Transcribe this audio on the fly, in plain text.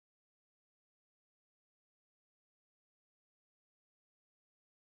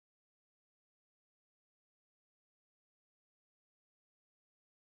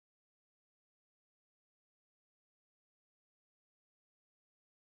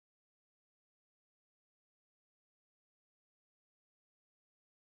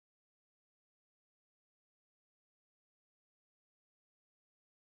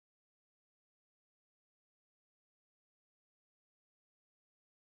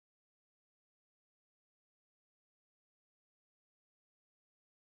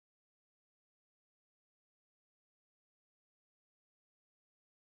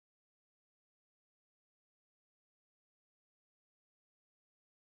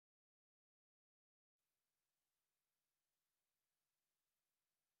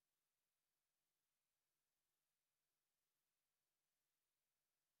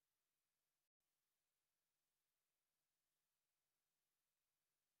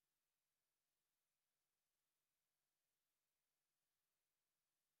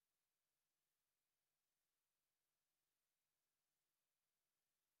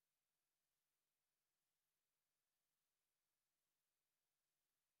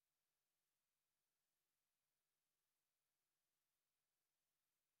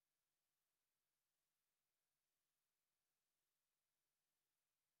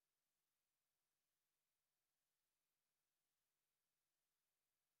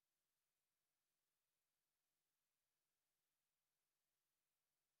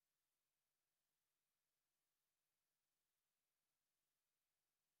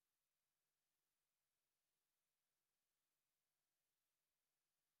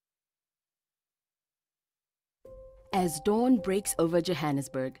As dawn breaks over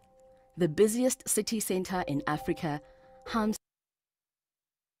Johannesburg, the busiest city centre in Africa, hums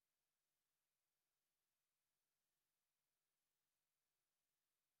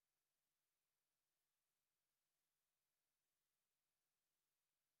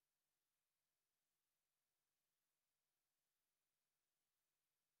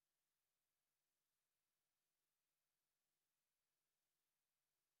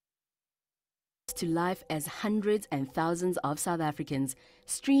to life as hundreds and thousands of South Africans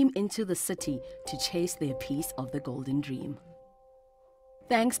stream into the city to chase their piece of the golden dream.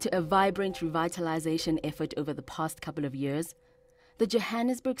 Thanks to a vibrant revitalization effort over the past couple of years, the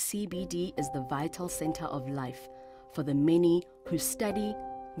Johannesburg CBD is the vital center of life for the many who study,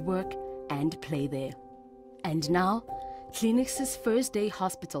 work, and play there. And now, Clinics' First Day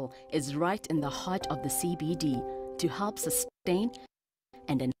Hospital is right in the heart of the CBD to help sustain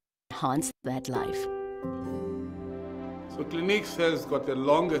and enhance that life. So Clinics has got the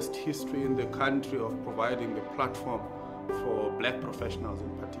longest history in the country of providing a platform for black professionals in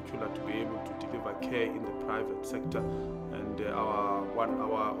particular to be able to deliver care in the private sector. And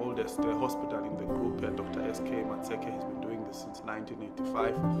our oldest hospital in the group, Dr. S.K. Matseke, has been doing this since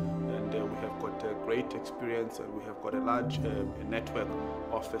 1985. And we have got a great experience, and we have got a large network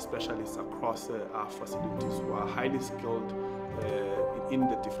of specialists across our facilities who are highly skilled in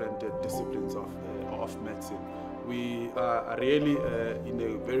the different disciplines of medicine. We are really in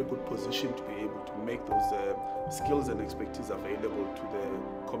a very good position to be able to make those skills and expertise available to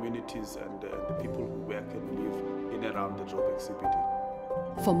the communities and the people who work and live in and around the Joburg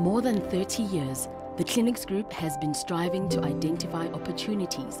CBD. For more than 30 years, the Clinics Group has been striving to identify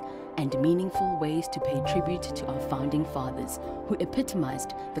opportunities and meaningful ways to pay tribute to our founding fathers, who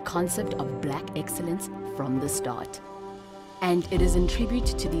epitomized the concept of black excellence from the start. And it is in tribute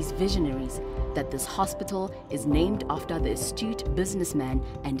to these visionaries that this hospital is named after the astute businessman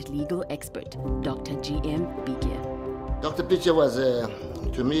and legal expert, Dr. G.M. Bike. Dr. Bike was,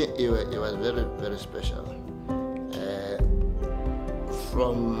 to me, he was very, very special.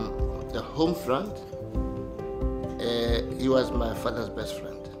 From the home front, he was my father's best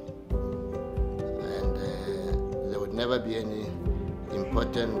friend. And there would never be any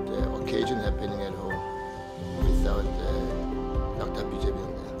important occasion happening at home without Dr. Bike being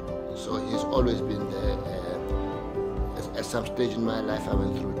there. So he's always been there. At some stage in my life, I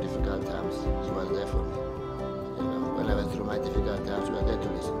went through difficult times. He was there for me. You know, when I went through my difficult times, he was there to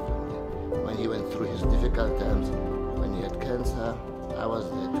listen to me. When he went through his difficult times, when he had cancer, I was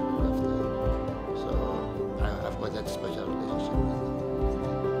there to look after him. So I've got that special relationship with him.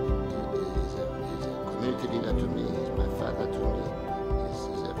 He's a community leader to me. He's my father to me. He's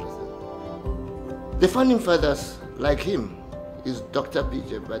everything. The founding fathers, like him, is Dr.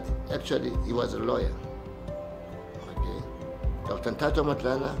 Bike, but actually he was a lawyer. Okay. Dr. Ntato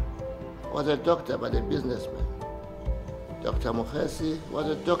Matlala was a doctor, but a businessman. Dr. Mukhesi was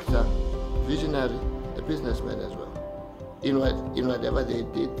a doctor, visionary, a businessman as well. In whatever they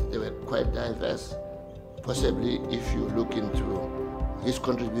did, they were quite diverse. Possibly, if you look into his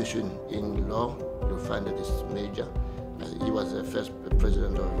contribution in law, you'll find that it's major. He was the first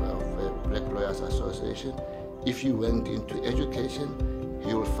president of Black Lawyers Association. If you went into education,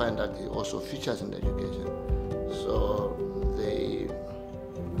 you will find that he also features in education. So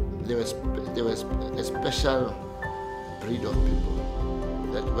there was a special breed of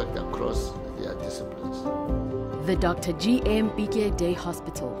people that worked across their disciplines. The Dr. G.M. Bike Day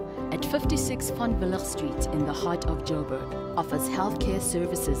Hospital at 56 Van Willig Street in the heart of Joburg offers healthcare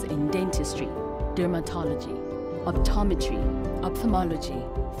services in dentistry, dermatology, optometry, ophthalmology,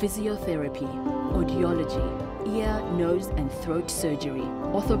 physiotherapy, audiology, ear, nose and throat surgery,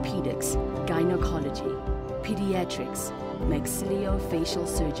 orthopedics, gynecology, pediatrics, maxillofacial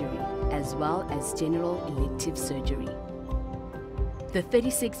surgery, as well as general elective surgery. The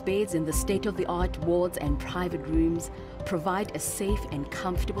 36 beds in the state-of-the-art wards and private rooms provide a safe and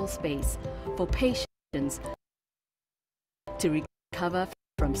comfortable space for patients to recover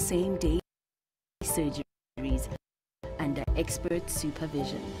from same-day surgeries under expert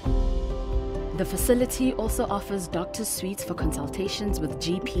supervision. The facility also offers doctors' suites for consultations with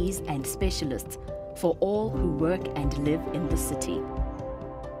GPs and specialists for all who work and live in the city.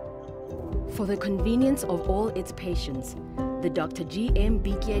 For the convenience of all its patients, the Dr. G.M.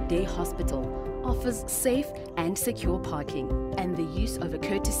 Bike Day Hospital offers safe and secure parking and the use of a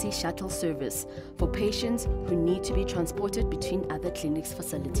courtesy shuttle service for patients who need to be transported between other clinics'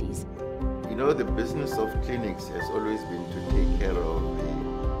 facilities. You know, the business of clinics has always been to take care of the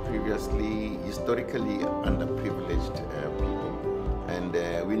previously, historically underprivileged people. And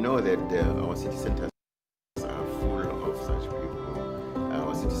we know that our city centers are full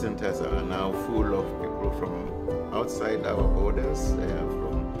city centers are now full of people from outside our borders,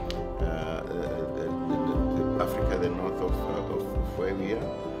 from Africa, the north of where we are.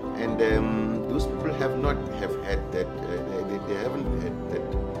 And those people have not had that, they haven't had that,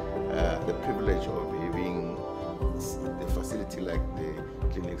 the privilege of having the facility like the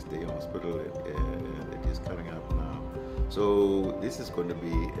Clinics Day Hospital that is coming up now. So this is going to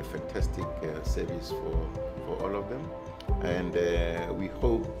be a fantastic service for all of them. And we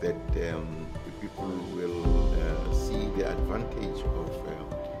hope that the people will see the advantage of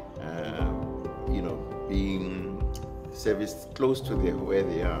being serviced close to where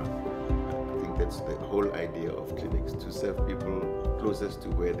they are. I think that's the whole idea of clinics, to serve people closest to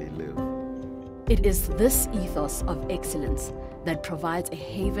where they live. It is this ethos of excellence that provides a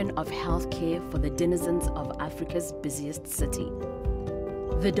haven of healthcare for the denizens of Africa's busiest city.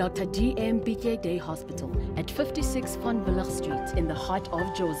 The Dr. GM Day Hospital at 56 Van Willig Street in the heart of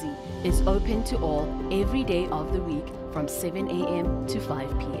Jozi is open to all every day of the week from 7 a.m. to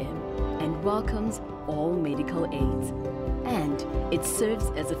 5 p.m. and welcomes all medical aids. And it serves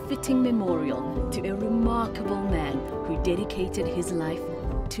as a fitting memorial to a remarkable man who dedicated his life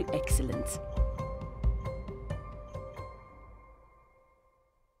to excellence.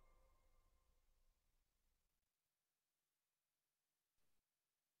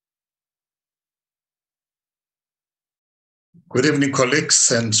 Good evening,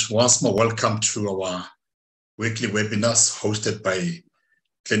 colleagues, and once more welcome to our weekly webinars hosted by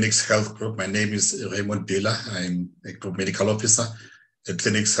Clinics Health Group. My name is Raymond Bila. I'm a Group Medical Officer at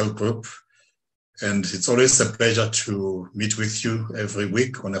Clinics Health Group. And it's always a pleasure to meet with you every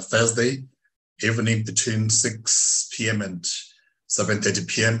week on a Thursday evening between 6 p.m. and 7:30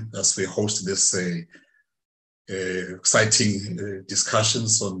 p.m. as we host this exciting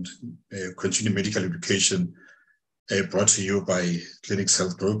discussions on continuing medical education brought to you by Clinics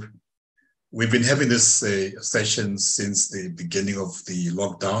Health Group. We've been having this session since the beginning of the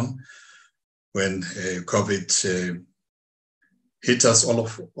lockdown, when COVID hit us, all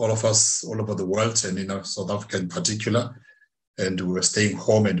of us, all over the world, and in South Africa in particular. And we were staying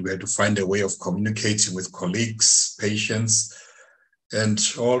home, and we had to find a way of communicating with colleagues, patients, and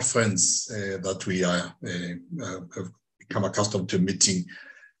all friends that we have become accustomed to meeting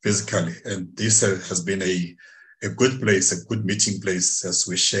physically. And this has been a good place, a good meeting place, as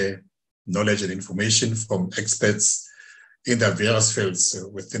we share knowledge and information from experts in their various fields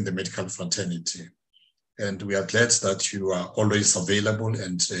within the medical fraternity. And we are glad that you are always available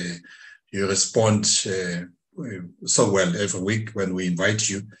and you respond so well every week when we invite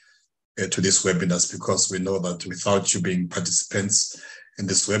you to these webinars, because we know that without you being participants in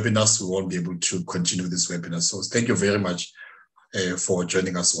these webinars, we won't be able to continue this webinar. So thank you very much for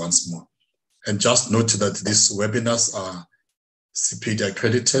joining us once more. And just note that these webinars are CPD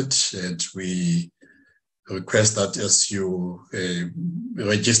accredited, and we request that as you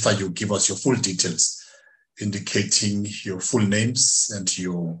register, you give us your full details, indicating your full names and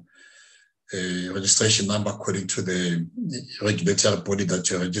your registration number according to the regulatory body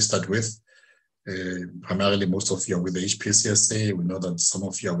that you're registered with. Primarily, most of you are with the HPCSA. We know that some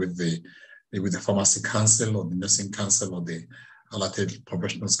of you are with the Pharmacy Council or the Nursing Council or the Allied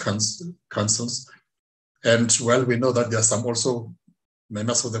Professionals Councils. And well, we know that there are some also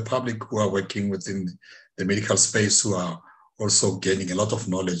members of the public who are working within the medical space who are also gaining a lot of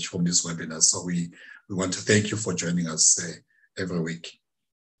knowledge from this webinar. So we want to thank you for joining us every week.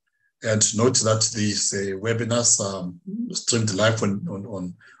 And note that these webinars are streamed live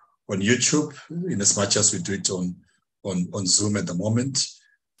on YouTube, in as much as we do it on Zoom at the moment.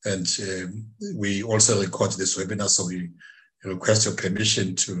 And we also record this webinar, so we request your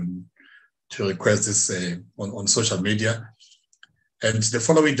permission to request this on social media. And the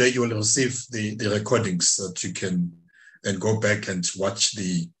following day, you will receive the recordings that you can then go back and watch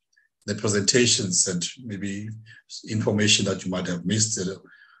the presentations and maybe information that you might have missed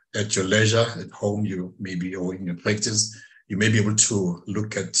at your leisure, at home, you maybe, or in your practice. You may be able to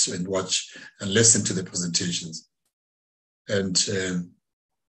look at and watch and listen to the presentations. And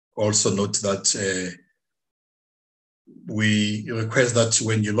also note that we request that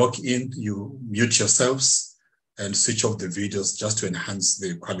when you log in, you mute yourselves and switch off the videos just to enhance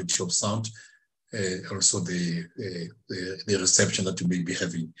the quality of sound, also the reception that you may be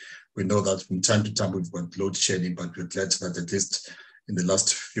having. We know that from time to time we've got load shedding, but we're glad that at least in the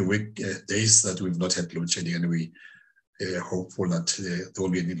last few days that we've not had load shedding, and we are hopeful that there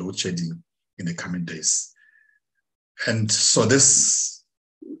won't be any load shedding in the coming days. And so this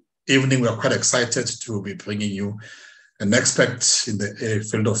evening, we are quite excited to be bringing you an expert in the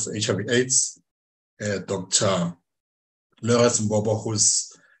field of HIV/AIDS, Dr. Lawrence Mbobo,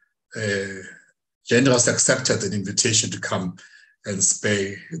 who's generously accepted an invitation to come and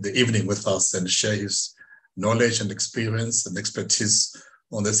spend the evening with us and share his knowledge and experience and expertise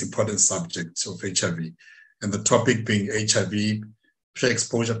on this important subject of HIV. And the topic being HIV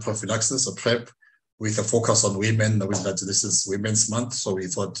Pre-Exposure Prophylaxis, or PreP, with a focus on women, knowing that this is Women's Month. So we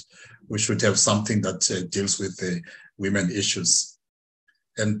thought we should have something that deals with the women issues.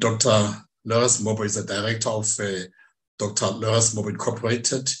 And Dr. Lawrence Mbobo is the director of Dr. Lawrence Mbobo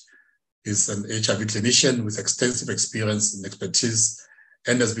Incorporated. He's an HIV clinician with extensive experience and expertise,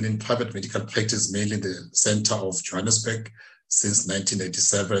 and has been in private medical practice, mainly in the center of Johannesburg since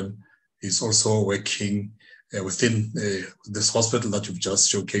 1987. He's also working within this hospital that you've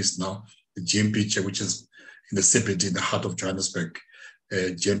just showcased now, the GMPJ, which is in the CBD in the heart of Johannesburg,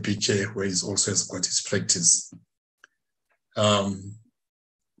 GMPJ, where he also has got his practice.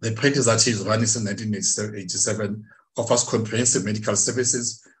 The practice that he's running since 1987 offers comprehensive medical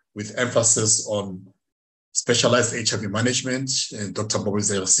services with emphasis on specialized HIV management. And Dr. Mbobo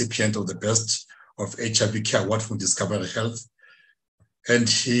is a recipient of the Best of HIV Care Award from Discovery Health. And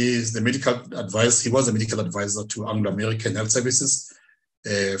he was a medical advisor to Anglo American Health Services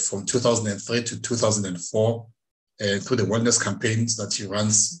from 2003 to 2004 through the wellness campaigns that he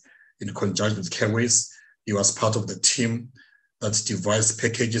runs in conjunction with Careways. He was part of the team that devised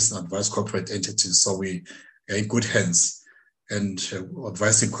packages and advised corporate entities. So we are in good hands and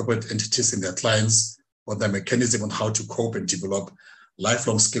advising corporate entities and their clients on the mechanism on how to cope and develop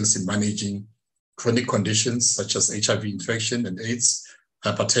lifelong skills in managing chronic conditions such as HIV infection and AIDS,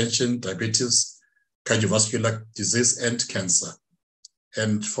 hypertension, diabetes, cardiovascular disease, and cancer.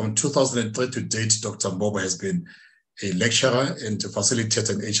 And from 2003 to date, Dr. Mbobo has been a lecturer and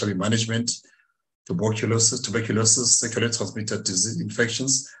facilitator in HIV management, tuberculosis, sexually transmitted disease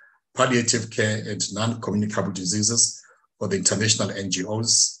infections, palliative care, and non-communicable diseases for the international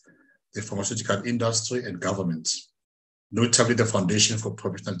NGOs, the pharmaceutical industry, and government, notably the Foundation for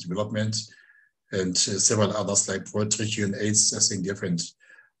Professional Development and several others like Pro-Trich and AIDS, as in different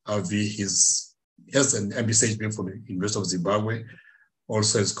RV. He has an MBCHB from the University of Zimbabwe.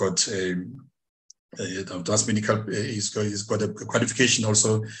 Also, he's got advanced medical, he's got a qualification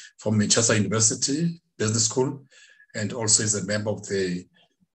also from Manchester University Business School, and also is a member of the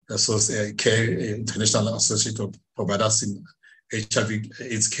International Association of Providers in HIV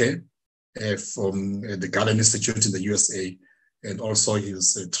AIDS Care from the Garden Institute in the USA, and also he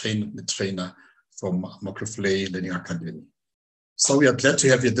is a trainer from Macroflay Learning Academy. So we are glad to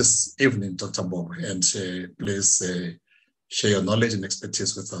have you this evening, Dr. Mbobo, and please share your knowledge and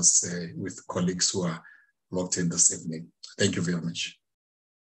expertise with us, with colleagues who are logged in this evening. Thank you very much.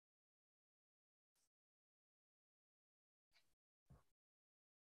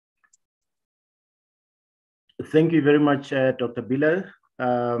 Thank you very much, Dr. Biller,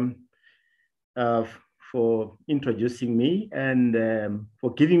 for introducing me and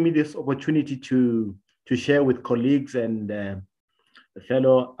for giving me this opportunity to share with colleagues and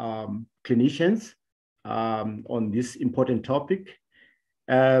fellow clinicians on this important topic.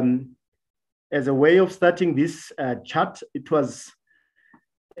 As a way of starting this chat, it was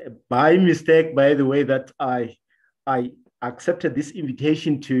by mistake, by the way, that I accepted this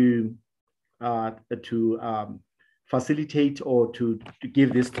invitation to facilitate or to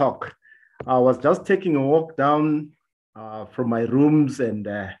give this talk. I was just taking a walk down from my rooms, and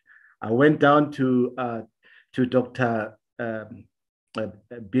I went down to Dr.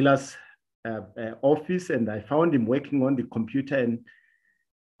 Biller's office, and I found him working on the computer. And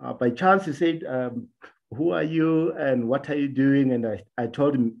by chance, he said, "Who are you and what are you doing?" And I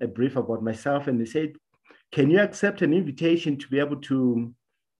told him a brief about myself, and he said, "Can you accept an invitation to be able to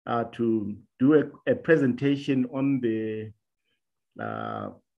do a presentation on the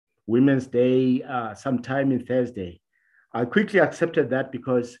Women's Day sometime in Thursday?" I quickly accepted that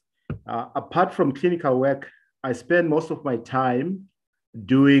because apart from clinical work, I spend most of my time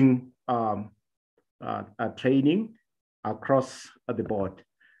doing training across the board.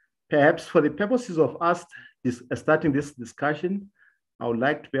 Perhaps for the purposes of us starting this discussion, I would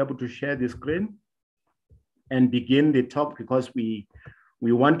like to be able to share the screen and begin the talk, because we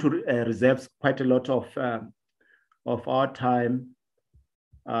want to reserve quite a lot of our time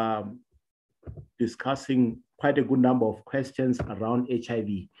discussing quite a good number of questions around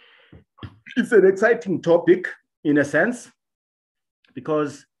HIV. It's an exciting topic in a sense,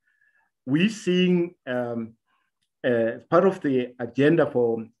 because we're seeing part of the agenda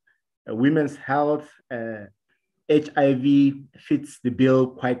for women's health, HIV fits the bill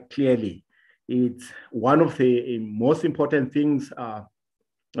quite clearly. It's one of the most important things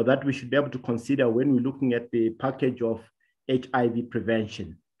that we should be able to consider when we're looking at the package of HIV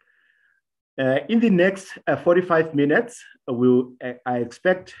prevention. In the next 45 minutes, I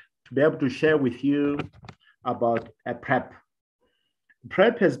expect to be able to share with you about PreP.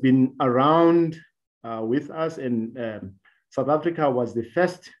 PreP has been around with us, and South Africa was the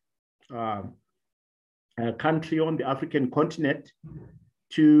first country on the African continent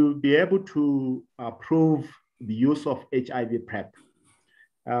to be able to approve the use of HIV PreP.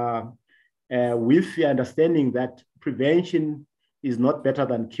 With the understanding that prevention is not better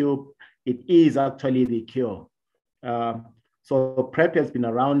than cure, it is actually the cure. So PreP has been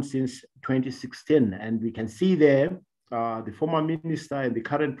around since 2016, and we can see there the former minister and the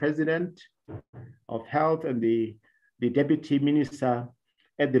current president of health and the deputy minister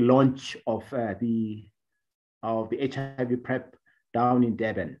at the launch of the HIV PreP down in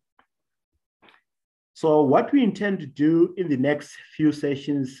Durban. So what we intend to do in the next few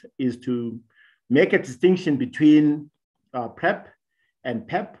sessions is to make a distinction between PreP and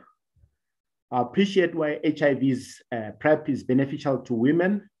PEP. I appreciate why HIV's PreP is beneficial to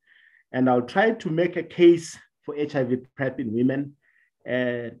women, and I'll try to make a case for HIV PreP in women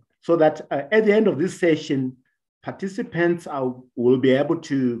so that at the end of this session, participants will be able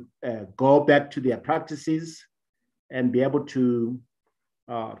to go back to their practices and be able to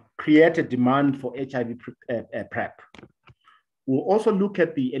create a demand for HIV PreP. We'll also look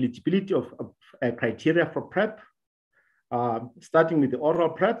at the eligibility of criteria for PreP, starting with the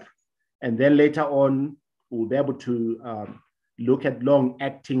oral PreP, and then later on, we'll be able to look at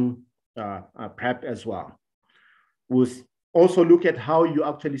long-acting PreP as well. We'll also look at how you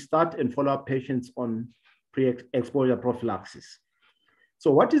actually start and follow up patients on pre-exposure prophylaxis.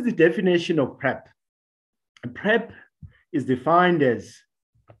 So what is the definition of PreP? PreP is defined as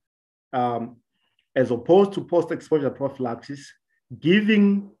opposed to post-exposure prophylaxis,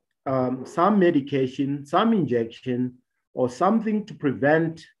 giving some medication, some injection, or something to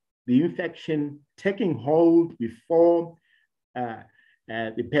prevent the infection taking hold before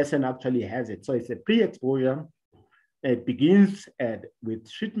the person actually has it. So it's a pre-exposure. It begins with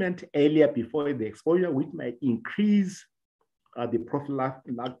treatment earlier before the exposure, which might increase the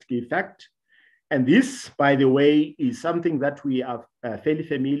prophylactic effect. And this, by the way, is something that we are fairly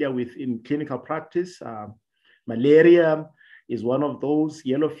familiar with in clinical practice. Malaria is one of those,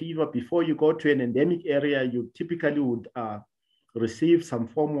 yellow fever. Before you go to an endemic area, you typically would receive some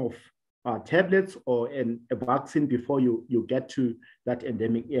form of tablets or a vaccine before you get to that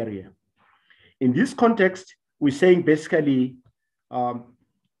endemic area. In this context, we're saying basically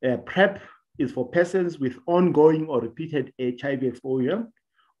PreP is for persons with ongoing or repeated HIV exposure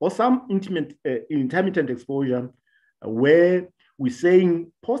or some intermittent exposure where we're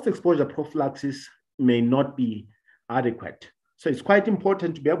saying post-exposure prophylaxis may not be adequate. So it's quite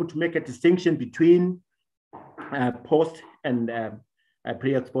important to be able to make a distinction between post and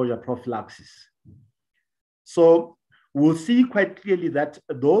pre-exposure prophylaxis. So we'll see quite clearly that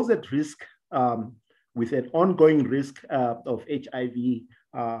those at risk with an ongoing risk of HIV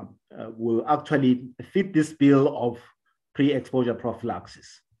will actually fit this bill of pre-exposure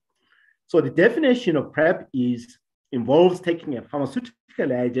prophylaxis. So the definition of PreP involves taking a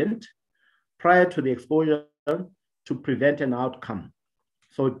pharmaceutical agent prior to the exposure to prevent an outcome.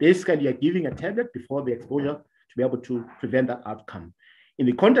 So basically you're giving a tablet before the exposure to be able to prevent that outcome. In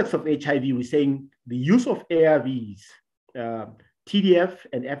the context of HIV, we're saying the use of ARVs, TDF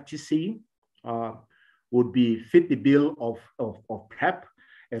and FTC would fit the bill of PreP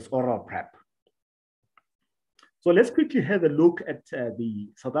as oral PreP. So let's quickly have a look at the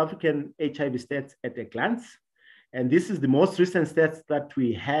South African HIV stats at a glance. And this is the most recent stats that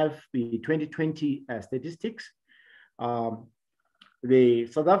we have, the 2020 statistics. South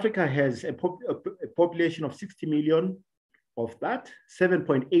Africa has a population of 60 million. Of that,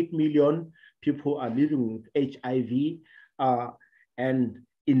 7.8 million people are living with HIV. And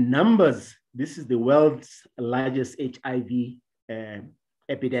in numbers, this is the world's largest HIV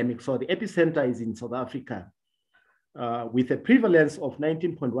epidemic. So the epicenter is in South Africa, with a prevalence of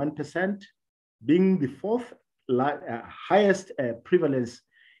 19.1%, being the fourth highest prevalence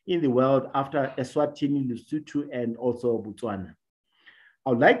in the world after Eswatini, Lesotho, and also Botswana. I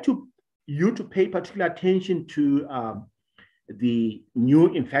would like you to pay particular attention to the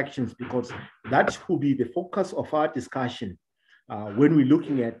new infections, because that will be the focus of our discussion when we're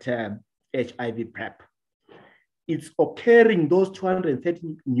looking at HIV PreP. It's occurring, those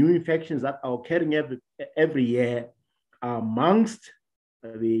 230 new infections that are occurring every year amongst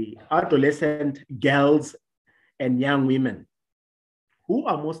the adolescent girls and young women who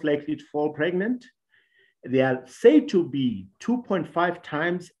are most likely to fall pregnant. They are said to be 2.5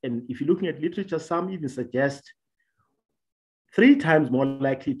 times, and if you're looking at literature, some even suggest 3 times more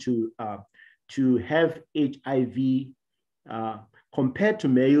likely to to have HIV compared to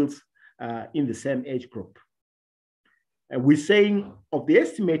males in the same age group. We're saying of the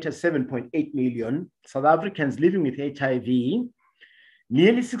estimated 7.8 million South Africans living with HIV,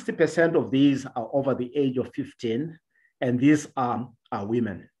 nearly 60% of these are over the age of 15, and these are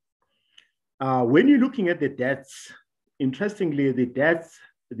women. When you're looking at the deaths, interestingly, the deaths,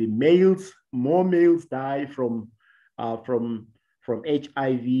 the males, more males die from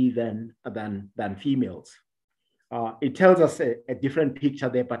HIV than females. It tells us a different picture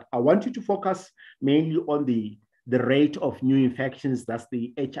there, but I want you to focus mainly on the rate of new infections, that's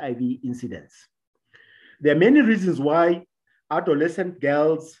the HIV incidence. There are many reasons why adolescent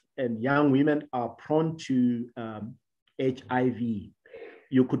girls and young women are prone to HIV.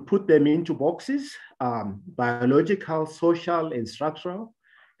 You could put them into boxes, biological, social, and structural,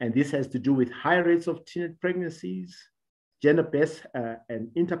 and this has to do with high rates of teenage pregnancies, gender-based and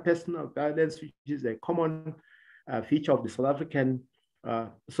interpersonal violence, which is a common feature of the South African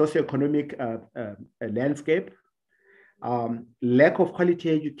socioeconomic landscape. Lack of quality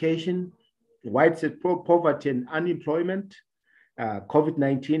education, widespread poverty and unemployment.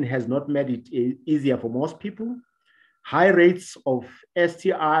 COVID-19 has not made it easier for most people. High rates of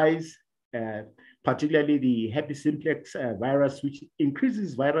STIs, particularly the herpes simplex virus, which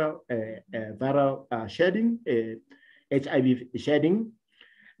increases viral shedding, HIV shedding.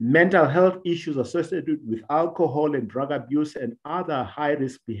 Mental health issues associated with alcohol and drug abuse and other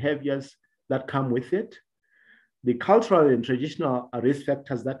high-risk behaviors that come with it. The cultural and traditional risk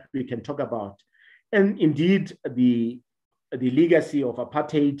factors that we can talk about, and indeed the legacy of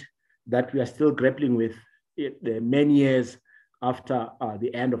apartheid that we are still grappling with many years after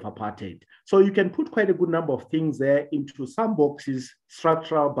the end of apartheid. So you can put quite a good number of things there into some boxes: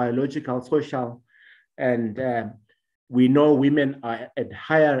 structural, biological, social, and we know women are at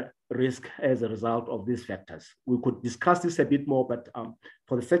higher risk as a result of these factors. We could discuss this a bit more, but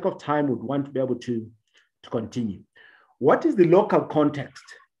for the sake of time, we'd want to be able to continue. What is the local context?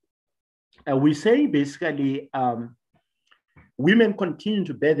 We say basically women continue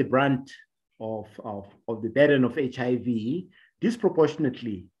to bear the brunt of the burden of HIV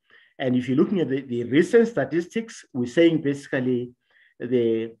disproportionately. And if you're looking at the recent statistics, we're saying basically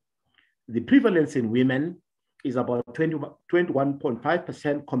the prevalence in women is about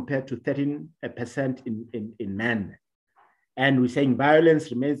 21.5% compared to 13% in men. And we're saying violence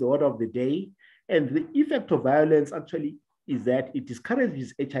remains the order of the day. And the effect of violence actually is that it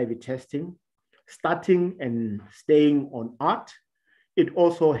discourages HIV testing, starting and staying on art. It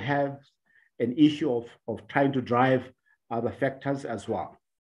also has an issue of trying to drive other factors as well.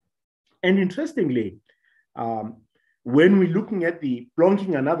 And interestingly, when we're looking at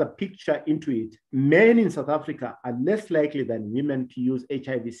plonking another picture into it, men in South Africa are less likely than women to use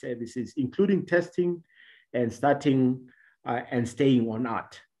HIV services, including testing and starting and staying on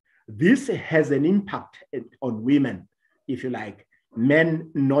art. This has an impact on women, if you like,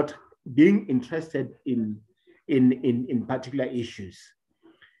 men not being interested in particular issues.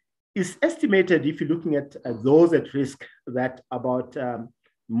 It's estimated, if you're looking at those at risk, that about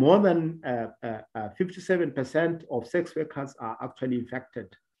more than 57% of sex workers are actually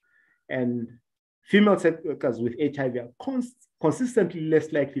infected. And female sex workers with HIV are consistently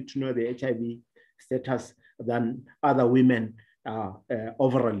less likely to know their HIV status than other women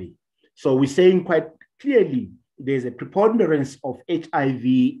overall. So we're saying quite clearly there's a preponderance of HIV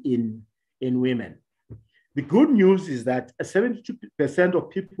in women. The good news is that 72% of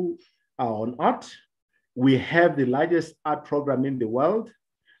people are on ART. We have the largest ART program in the world.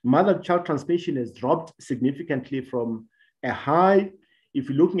 Mother-child transmission has dropped significantly from a high. If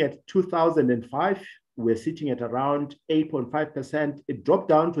you're looking at 2005, we're sitting at around 8.5%. It dropped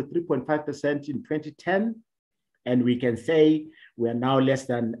down to 3.5% in 2010. And we can say we're now less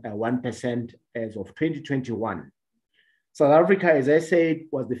than 1% as of 2021. South Africa, as I said,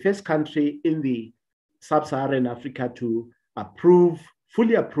 was the first country in the sub-Saharan Africa to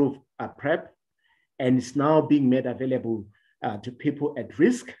fully approve PreP, and it's now being made available to people at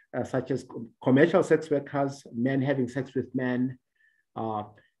risk, such as commercial sex workers, men having sex with men,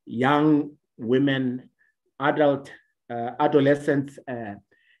 young women, adolescents,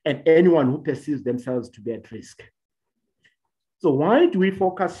 and anyone who perceives themselves to be at risk. So why do we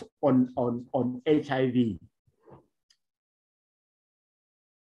focus on HIV?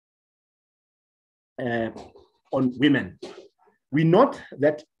 On women? We note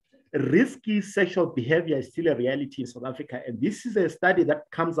that risky sexual behavior is still a reality in South Africa. And this is a study that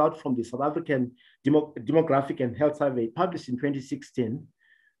comes out from the South African Demographic and Health Survey published in 2016.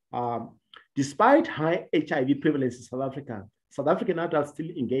 Despite high HIV prevalence in South Africa, South African adults still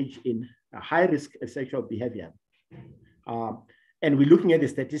engage in a high-risk sexual behavior. And we're looking at the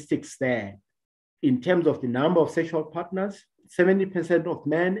statistics there in terms of the number of sexual partners, 70% of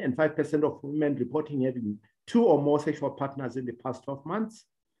men and 5% of women reporting having 2 or more sexual partners in the past 12 months.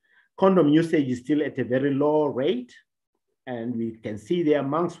 Condom usage is still at a very low rate. And we can see there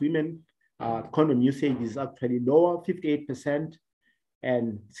amongst women, condom usage is actually lower, 58%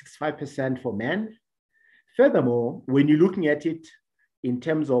 and 65% for men. Furthermore, when you're looking at it in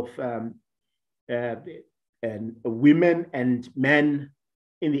terms of women and men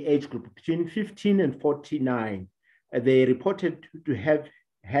in the age group between 15 and 49, they reported to have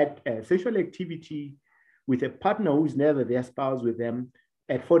had sexual activity with a partner who is never their spouse with them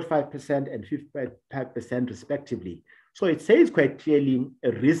at 45% and 55% respectively. So it says quite clearly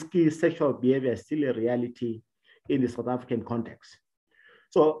a risky sexual behavior is still a reality in the South African context.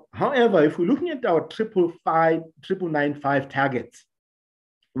 So, however, if we're looking at our 995 targets,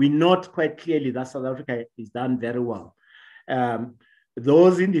 we note quite clearly that South Africa is done very well.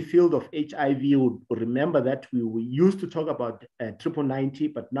 Those in the field of HIV would remember that we used to talk about 90,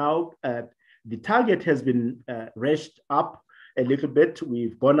 but now the target has been raised up a little bit.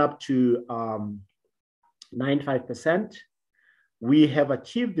 We've gone up to 95%. We have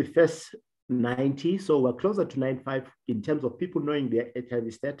achieved the first 90, so we're closer to 95 in terms of people knowing their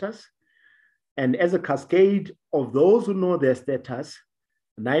HIV status. And as a cascade of those who know their status,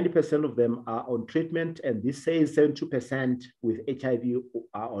 90% of them are on treatment, and this says 72% with HIV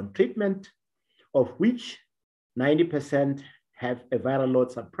are on treatment, of which 90% have a viral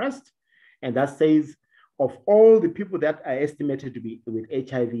load suppressed. And that says of all the people that are estimated to be with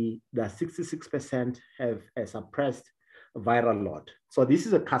HIV, that 66% have a suppressed viral load. So this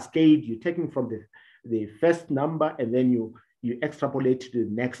is a cascade. You're taking from the first number and then you extrapolate to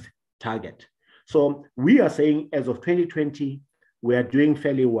the next target. So we are saying as of 2020, we are doing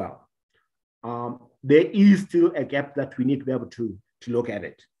fairly well. There is still a gap that we need to be able to look at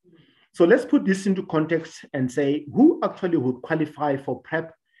it. So let's put this into context and say who actually would qualify for PreP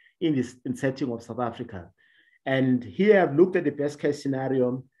in this setting of South Africa. And here I've looked at the best case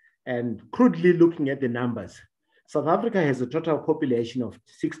scenario and crudely looking at the numbers. South Africa has a total population of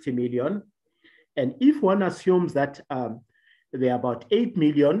 60 million. And if one assumes that there are about 8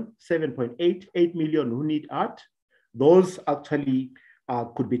 million, 7.8 million who need ART, those actually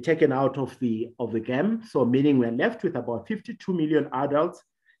could be taken out of the game. So meaning we're left with about 52 million adults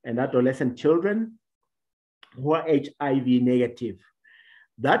and adolescent children who are HIV negative.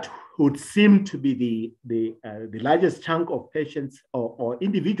 That would seem to be the largest chunk of patients or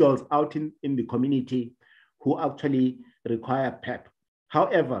individuals out in the community who actually require PreP.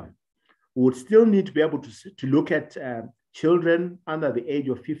 However, we would still need to be able to look at children under the age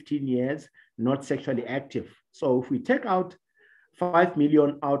of 15 years, not sexually active. So if we take out 5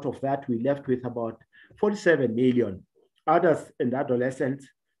 million out of that, we're left with about 47 million adults and adolescents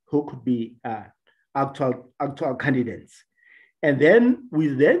who could be actual candidates. And then we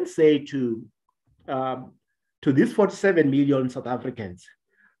then say to these 47 million South Africans,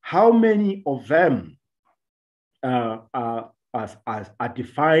 how many of them are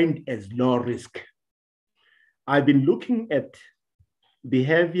defined as low risk? I've been looking at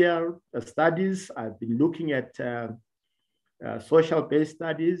behavior studies. I've been looking at social-based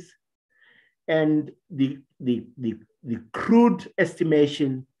studies, and the crude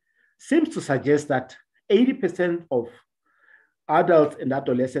estimation seems to suggest that 80% of adult and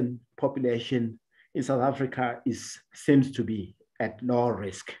adolescent population in South Africa seems to be at low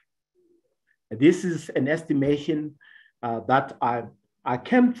risk. This is an estimation that I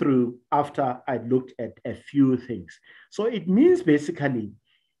came through after I looked at a few things. So it means basically,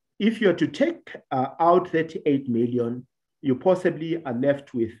 if you're to take out 38 million, you possibly are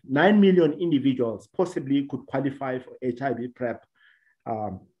left with 9 million individuals possibly could qualify for HIV PreP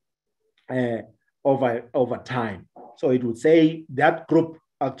over time. So it would say that group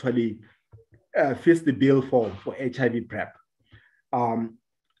actually fits the bill for HIV PreP.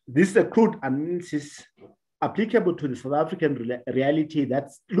 This is a crude analysis applicable to the South African reality that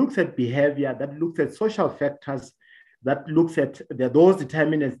looks at behavior, that looks at social factors, that looks at those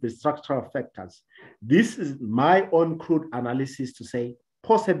determinants, the structural factors. This is my own crude analysis to say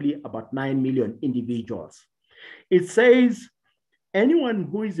possibly about 9 million individuals. It says anyone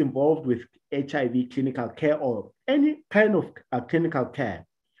who is involved with HIV clinical care or any kind of clinical care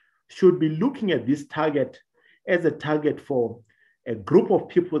should be looking at this target as a target for a group of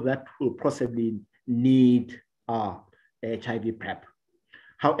people that will possibly need HIV PreP.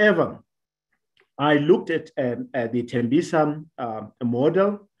 However, I looked at the Tembisa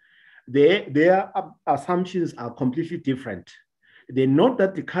model. their assumptions are completely different. They note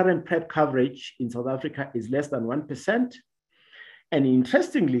that the current PreP coverage in South Africa is less than 1%. And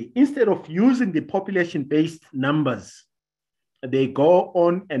interestingly, instead of using the population-based numbers, they go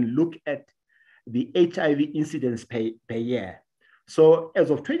on and look at the HIV incidence per year. So as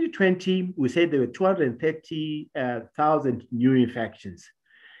of 2020, we said there were 230,000 new infections.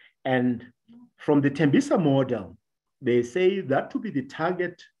 And from the Tembisa model, they say that to be the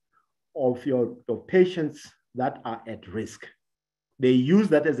target of your patients that are at risk. They use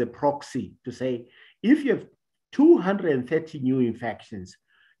that as a proxy to say, if you have 230 new infections,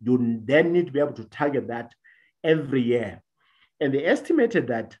 you then need to be able to target that every year. And they estimated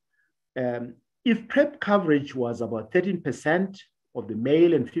that if PreP coverage was about 13% of the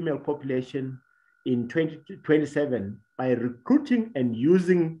male and female population in 2027, by recruiting and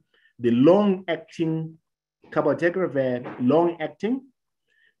using the long-acting cabotegravir, long-acting,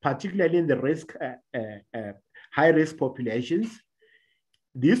 particularly in the high-risk populations,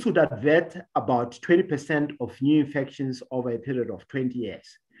 this would avert about 20% of new infections over a period of 20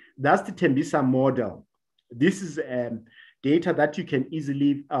 years. That's the Tembisa model. This is data that you can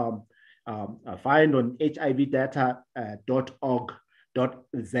easily find on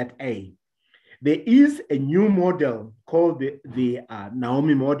hivdata.org.za. There is a new model called the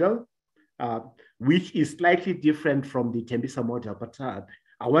Naomi model, which is slightly different from the Tembisa model. But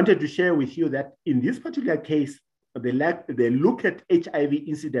I wanted to share with you that in this particular case, they look at HIV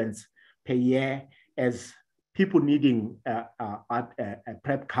incidence per year as people needing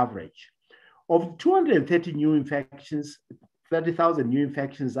PreP coverage. Of 230 new infections, 30,000 new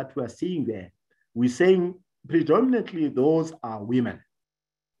infections that we are seeing there, we're saying predominantly those are women.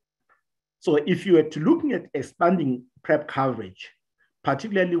 So if you were to looking at expanding PreP coverage,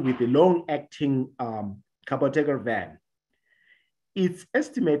 particularly with the long-acting cabotegravir, it's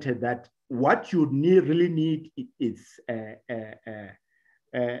estimated that what you really need is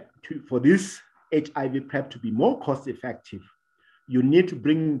for this HIV PreP to be more cost-effective, you need to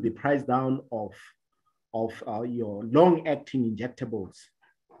bring the price down of your long-acting injectables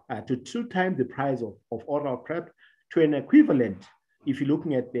to 2 times the price of oral PreP, to an equivalent, if you're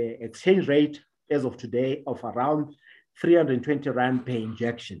looking at the exchange rate as of today, of around 320 Rand per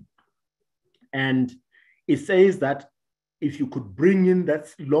injection. And it says that if you could bring in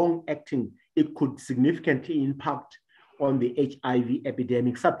that long-acting, it could significantly impact on the HIV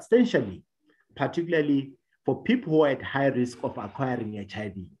epidemic substantially, particularly for people who are at high risk of acquiring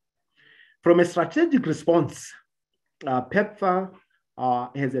HIV. From a strategic response, PEPFAR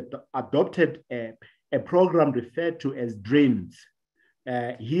has adopted a program referred to as DREAMS.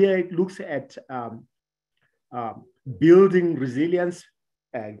 Here it looks at building resilience,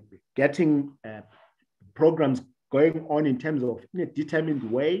 getting programs going on in terms of, in a determined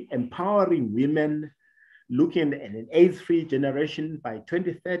way, empowering women, looking at an AIDS-free generation by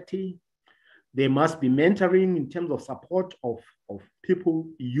 2030. There must be mentoring in terms of support of people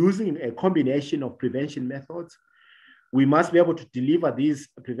using a combination of prevention methods. We must be able to deliver these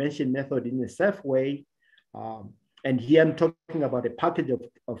prevention methods in a safe way. And here I'm talking about a package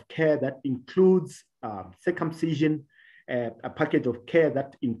of care that includes circumcision, a package of care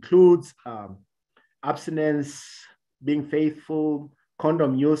that includes abstinence, being faithful,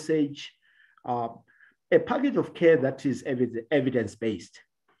 condom usage, a package of care that is evidence-based.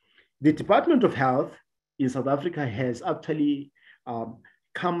 The Department of Health in South Africa has actually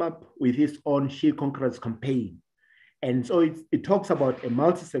come up with its own Shield Conquerors campaign. And so it talks about a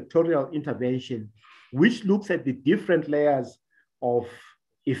multi-sectorial intervention which looks at the different layers of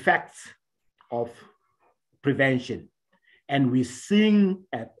effects of prevention. And we're seeing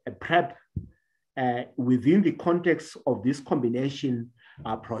a PreP within the context of these combination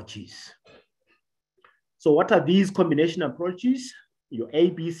approaches. So what are these combination approaches? Your A,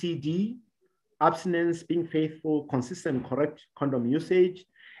 B, C, D, abstinence, being faithful, consistent, correct condom usage,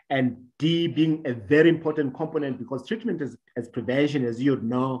 and D being a very important component, because treatment as prevention, as you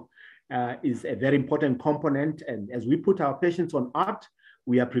know, is a very important component. And as we put our patients on ART,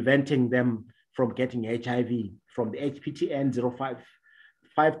 we are preventing them from getting HIV from the HPTN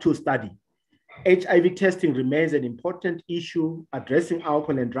 0552 study. HIV testing remains an important issue. Addressing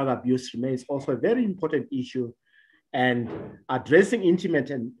alcohol and drug abuse remains also a very important issue. And addressing intimate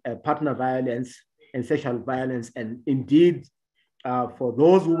and partner violence and sexual violence. And indeed, for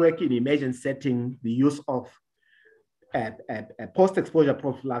those who work in emergency setting, the use of post-exposure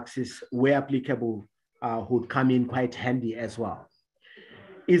prophylaxis, where applicable, would come in quite handy as well.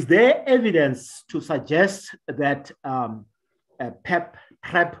 Is there evidence to suggest that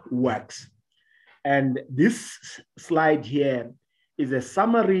PreP works? And this slide here is a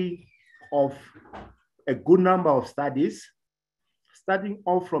summary of a good number of studies, starting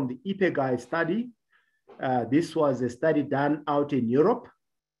off from the PreP study. This was a study done out in Europe,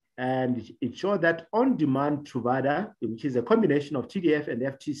 and it showed that on-demand Truvada, which is a combination of TDF and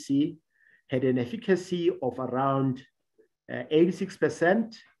FTC, had an efficacy of around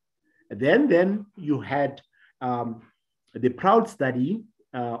 86%. Then you had the PROUD study,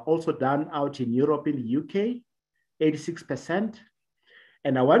 also done out in Europe, in the UK, 86%.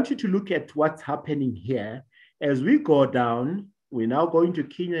 And I want you to look at what's happening here. As we go down, we're now going to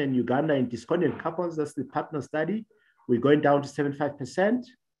Kenya and Uganda in discordant couples. That's the partner study. We're going down to 75%.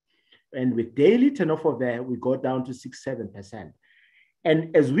 And with daily tenofovir, we go down to 6-7%.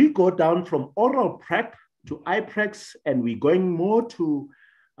 And as we go down from oral PrEP to IPREX, and we're going more to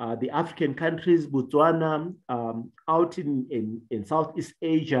the African countries, Botswana, out in Southeast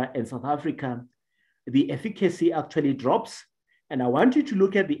Asia and South Africa, the efficacy actually drops. And I want you to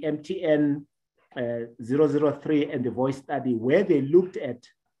look at the MTN 003 and the VOICE study, where they looked at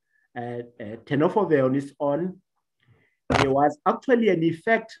tenofovir on its own. There was actually an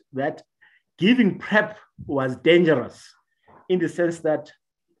effect that giving PrEP was dangerous, in the sense that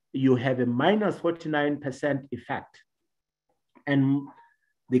you have a minus 49% effect. And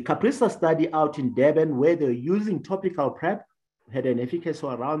the Caprisa study out in Durban, where they're using topical PrEP, had an efficacy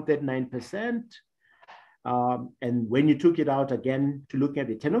of around 39%. And when you took it out again to look at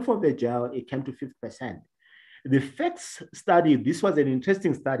the tenofovir gel, it came to 50%. The FEX study, this was an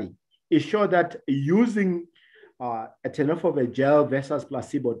interesting study. It showed that using a tenofovir gel versus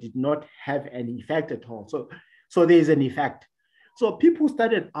placebo did not have any effect at all. So there is an effect. So people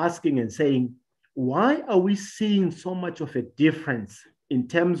started asking and saying, why are we seeing so much of a difference in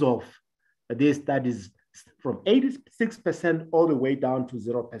terms of these studies from 86% all the way down to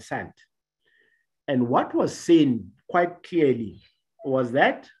 0%? And what was seen quite clearly was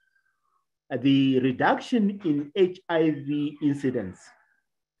that the reduction in HIV incidence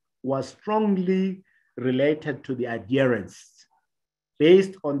was strongly related to the adherence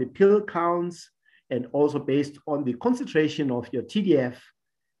based on the pill counts and also based on the concentration of your TDF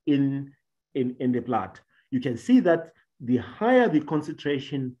in the blood. You can see that the higher the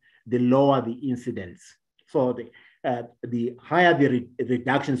concentration, the lower the incidence. So the higher the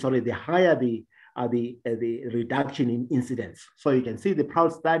reduction, the higher the reduction in incidence. So you can see the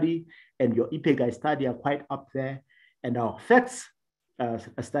PROUD study and your PreP study are quite up there, and our FEX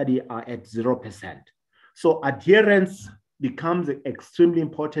study are at 0%. So adherence becomes extremely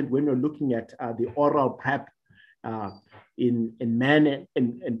important when you're looking at the oral PrEP in men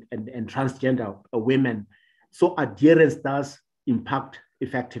and transgender women. So adherence does impact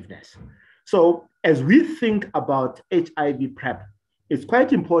effectiveness. So as we think about HIV PrEP, it's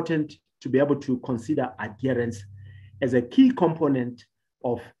quite important to be able to consider adherence as a key component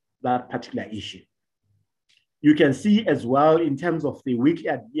of that particular issue. You can see as well in terms of the weekly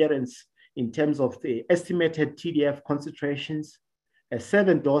adherence, in terms of the estimated TDF concentrations, a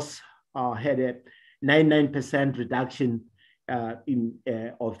 7-dose had a 99% reduction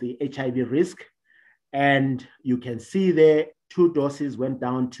of the HIV risk. And you can see there 2 doses went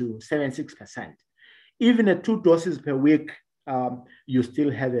down to 76%. Even at 2 doses per week, you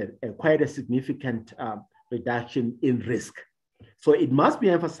still have quite a significant reduction in risk. So it must be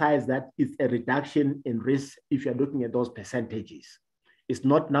emphasized that it's a reduction in risk if you're looking at those percentages. It's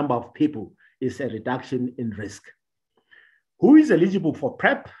not number of people, it's a reduction in risk. Who is eligible for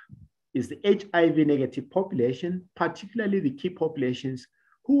PrEP is the HIV negative population, particularly the key populations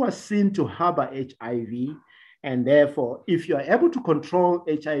who are seen to harbor HIV. And therefore, if you're able to control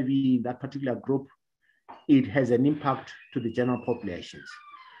HIV in that particular group, it has an impact to the general populations.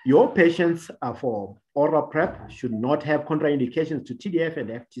 Your patients for oral PrEP should not have contraindications to TDF and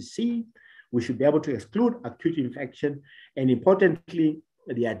FTC. We should be able to exclude acute infection. And importantly,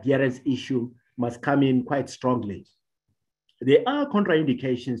 the adherence issue must come in quite strongly. There are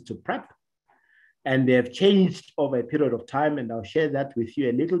contraindications to PrEP, and they have changed over a period of time, and I'll share that with you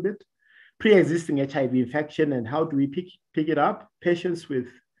a little bit. Pre-existing HIV infection, and how do we pick it up? Patients with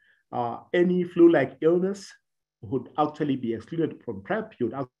any flu-like illness would actually be excluded from PrEP.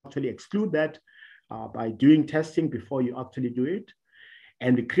 You'd actually exclude that by doing testing before you actually do it.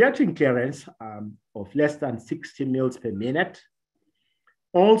 And the creatinine clearance of less than 60 mils per minute.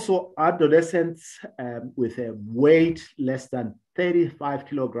 Also, adolescents with a weight less than 35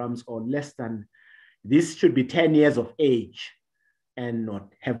 kilograms or less than, this should be 10 years of age and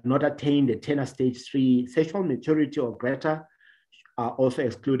have not attained a tenor stage 3 sexual maturity or greater, are also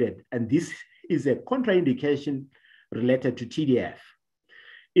excluded. And this is a contraindication related to TDF.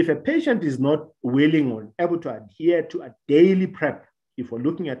 If a patient is not willing or able to adhere to a daily PrEP, if we're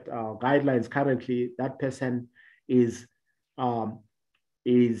looking at guidelines currently, that person is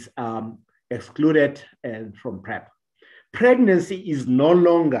excluded from PrEP. Pregnancy is no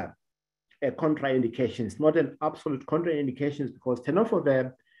longer a contraindication. It's not an absolute contraindication because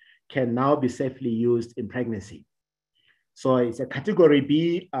tenofovir can now be safely used in pregnancy. So it's a category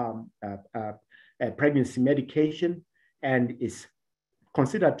B pregnancy medication, and is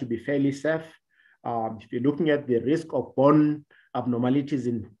considered to be fairly safe. If you're looking at the risk of bone abnormalities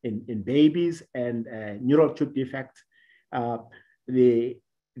in babies and neural tube defects, the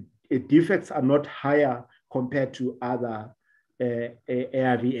defects are not higher compared to other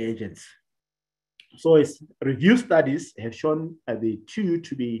ARV agents. So its review studies have shown the two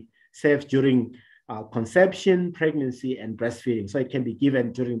to be safe during conception, pregnancy, and breastfeeding. So it can be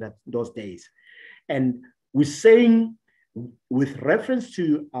given during those days. And we're saying, with reference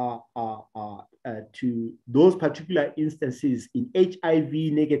to those particular instances in HIV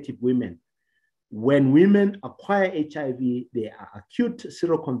negative women, when women acquire HIV, they are acute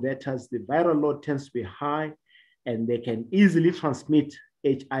seroconverters, the viral load tends to be high, and they can easily transmit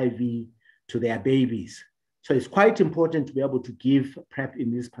HIV to their babies. So it's quite important to be able to give PrEP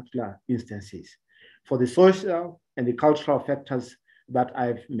in these particular instances for the social and the cultural factors that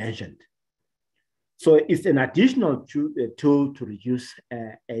I've mentioned. So it's an additional tool to reduce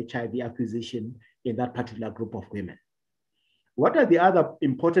HIV acquisition in that particular group of women. What are the other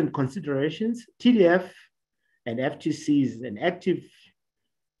important considerations? TDF and FTC is an active,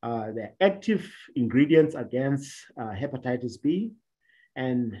 they're active ingredients against hepatitis B,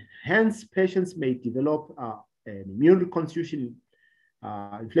 and hence patients may develop an immune reconstitution,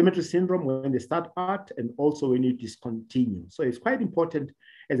 inflammatory syndrome when they start out, and also when you discontinue. So it's quite important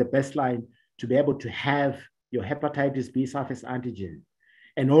as a baseline to be able to have your hepatitis B surface antigen,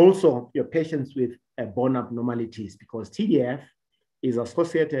 and also your patients with bone abnormalities, because TDF is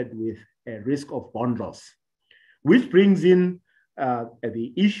associated with a risk of bone loss, which brings in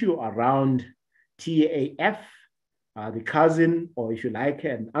the issue around TAF, the cousin, or if you like,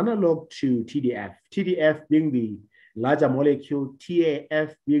 an analog to TDF. TDF being the larger molecule,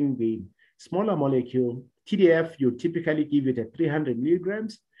 TAF being the smaller molecule. TDF, you typically give it at 300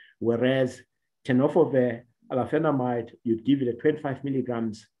 milligrams, whereas tenofovir, alafenamide, you'd give it at 25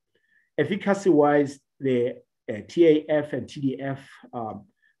 milligrams. Efficacy-wise, the TAF and TDF are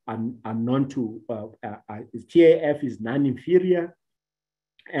known to, TAF is non-inferior,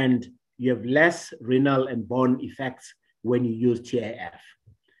 and you have less renal and bone effects when you use TAF.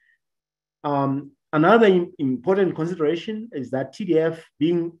 Another important consideration is that TDF,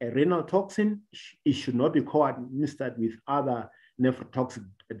 being a renal toxin, it should not be co-administered with other nephrotoxic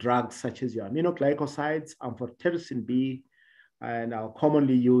drugs such as your aminoglycosides, amphotericin B, and our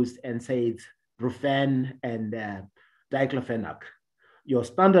commonly used NSAIDs, Brufen, and diclofenac. Your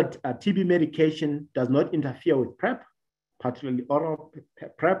standard TB medication does not interfere with PrEP, particularly oral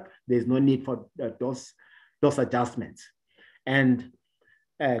PrEP. There's no need for dose adjustments. And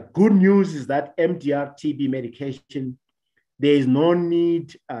good news is that MDR TB medication, there is no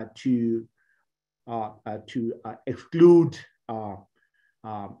need to exclude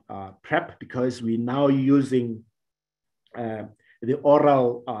PrEP, because we're now using the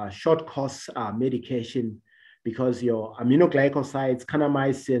oral short course medication, because your aminoglycosides,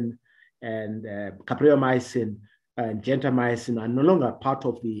 kanamycin, and capreomycin, and gentamicin are no longer part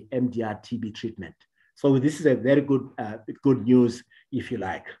of the MDR TB treatment. So this is a very good news, if you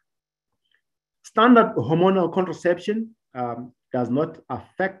like. Standard hormonal contraception does not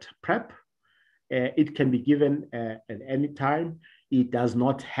affect PrEP. It can be given at any time. It does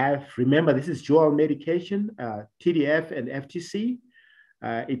not have, remember, this is dual medication, TDF and FTC.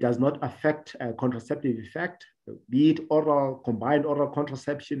 It does not affect contraceptive effect, be it oral, combined oral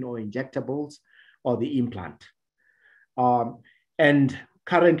contraception, or injectables, or the implant. And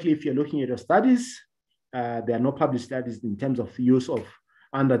currently, if you're looking at your studies, there are no published studies in terms of use of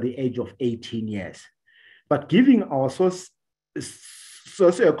under the age of 18 years. But given our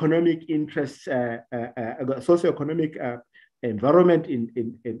socioeconomic interests, socioeconomic environment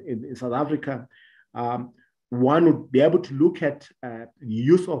in South Africa, one would be able to look at the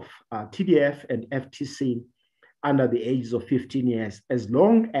use of TDF and FTC under the ages of 15 years, as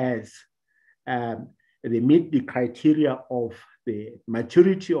long as they meet the criteria of the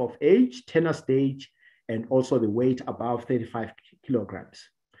maturity of age, tenor stage, and also the weight above 35 kilograms.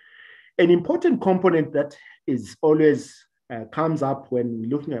 An important component that is always comes up when we're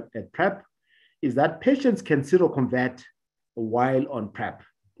looking at PrEP is that patients can seroconvert while on PrEP,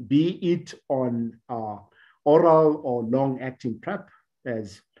 be it on oral or long-acting PrEP,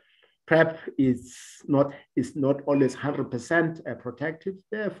 as PreP is not always 100% protective.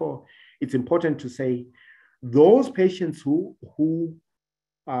 Therefore, it's important to say those patients who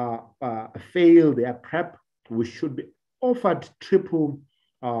fail their PreP, we should be offered triple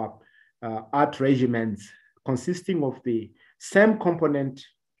ART regimens consisting of the same component,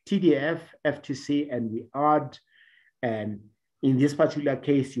 TDF, FTC, and we add, and in this particular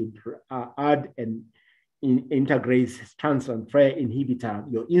case, you add an integrase transfer inhibitor,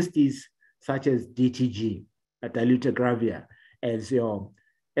 your instis, such as DTG, dolutegravir, as your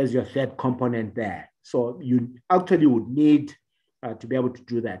third component there. So you actually would need to be able to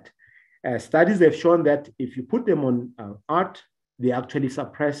do that. Studies have shown that if you put them on ART, they actually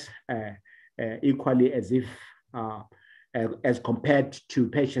suppress equally as compared to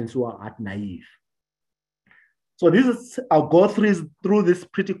patients who are ART naive. So I'll go through this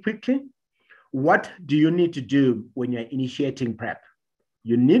pretty quickly. What do you need to do when you're initiating PreP?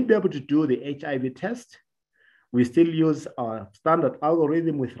 You need to be able to do the HIV test. We still use our standard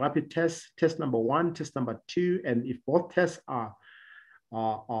algorithm with rapid tests, test number 1, test number 2, and if both tests are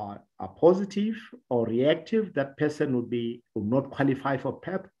positive or reactive, that person will not qualify for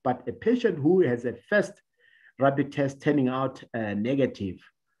PreP. But a patient who has a first rapid test turning out negative,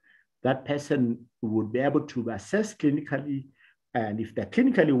 that person would be able to assess clinically, and if they're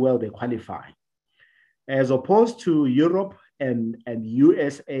clinically well, they qualify. As opposed to Europe and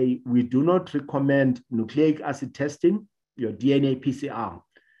USA, we do not recommend nucleic acid testing, your DNA PCR,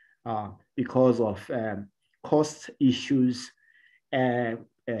 because of cost issues.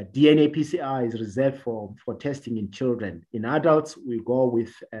 DNA PCR is reserved for testing in children. In adults, we go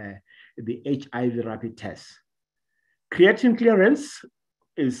with the HIV rapid test. Creatinine clearance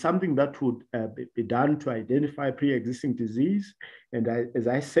is something that would be done to identify pre-existing disease. And as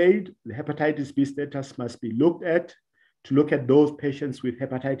I said, the hepatitis B status must be looked at to look at those patients with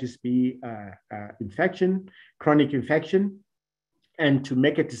hepatitis B infection, chronic infection, and to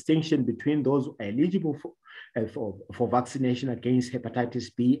make a distinction between those who are eligible for vaccination against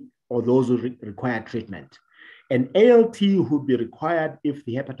hepatitis B or those who require treatment. An ALT would be required if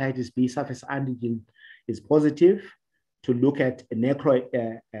the hepatitis B surface antigen is positive, to look at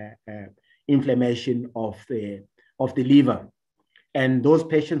inflammation of the liver. And those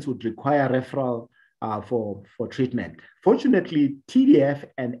patients would require referral for treatment. Fortunately, TDF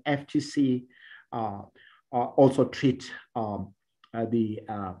and FTC also treat the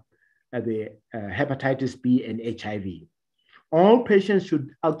hepatitis B and HIV. All patients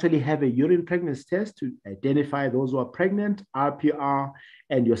should actually have a urine pregnancy test to identify those who are pregnant, RPR,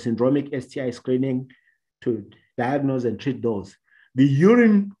 and your syndromic STI screening to diagnose and treat those. The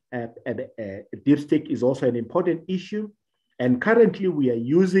urine dipstick is also an important issue. And currently we are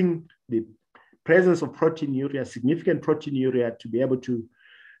using the presence of proteinuria, significant proteinuria, to be able to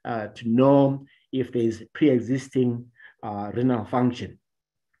know if there is pre-existing renal function.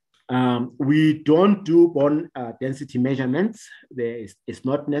 We don't do bone density measurements. It's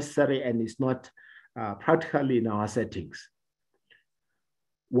not necessary and it's not practical in our settings.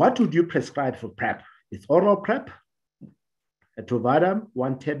 What would you prescribe for PreP? It's oral PreP, a Truvada,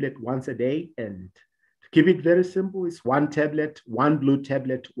 1 tablet once a day. And to keep it very simple, it's 1 tablet, 1 blue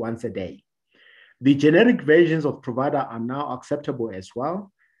tablet once a day. The generic versions of Truvada are now acceptable as well,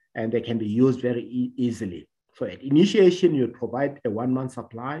 and they can be used very easily. So at initiation, you'd provide a 1-month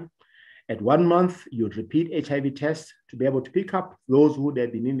supply. At 1 month, you'd repeat HIV tests to be able to pick up those who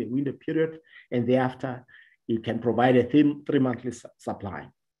have been in the window period, and thereafter, you can provide a 3-monthly supply.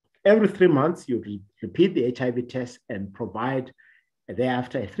 Every 3 months, you repeat the HIV test and provide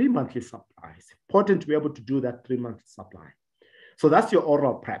thereafter a 3-monthly supply. It's important to be able to do that 3-month supply. So that's your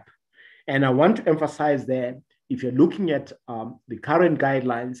oral PreP. And I want to emphasize that if you're looking at the current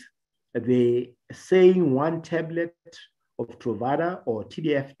guidelines, they're saying 1 tablet of Truvada or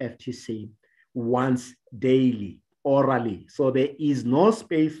TDF FTC once daily, orally. So there is no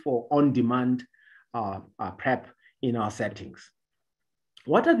space for on-demand PreP in our settings.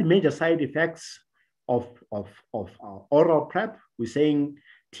 What are the major side effects of oral PreP? We're saying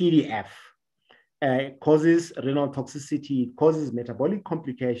TDF causes renal toxicity, it causes metabolic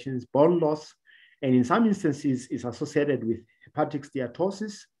complications, bone loss, and in some instances is associated with hepatic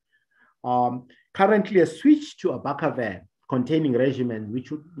steatosis. Currently, a switch to abacavir containing regimen, which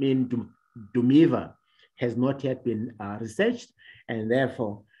would mean Dumiva, has not yet been researched, and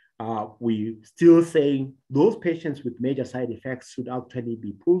therefore we still saying those patients with major side effects should actually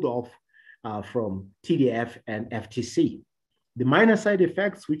be pulled off from TDF and FTC. The minor side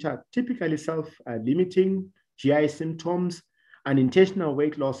effects, which are typically self-limiting, GI symptoms, unintentional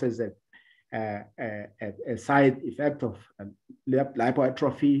weight loss as a side effect of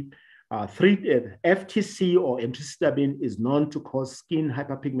lipoatrophy, FTC or emtricitabine is known to cause skin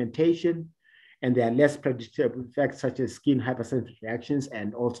hyperpigmentation, and there are less predictable effects such as skin hypersensitive reactions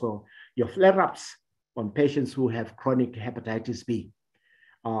and also your flare-ups on patients who have chronic hepatitis B.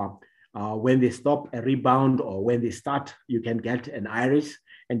 When they stop a rebound or when they start, you can get an iris,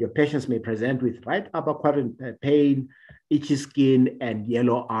 and your patients may present with right upper quadrant pain, itchy skin, and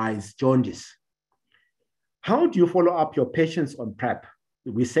yellow eyes, jaundice. How do you follow up your patients on PreP?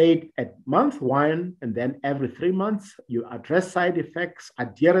 We say at month 1 and then every 3 months, you address side effects.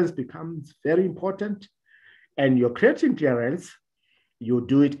 Adherence becomes very important. And your creatine clearance, you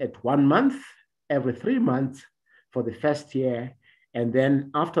do it at 1 month, every 3 months for the first year. And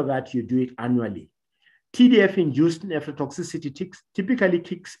then after that, you do it annually. TDF-induced nephrotoxicity typically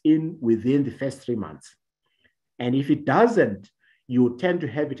kicks in within the first 3 months. And if it doesn't, you tend to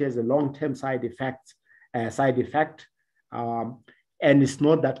have it as a long-term side effect. And it's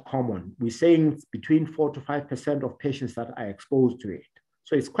not that common. We're saying it's between 4 to 5% of patients that are exposed to it.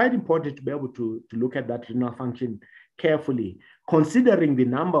 So it's quite important to be able to look at that renal function carefully, considering the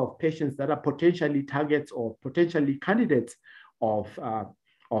number of patients that are potentially targets or potentially candidates of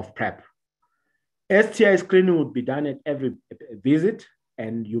PreP. STI screening would be done at every visit,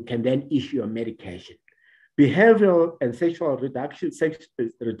 and you can then issue a medication. Behavioral and sexual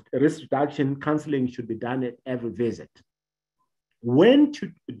risk reduction counseling should be done at every visit. When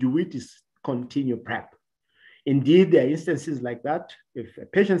do we discontinue PreP? Indeed, there are instances like that. If a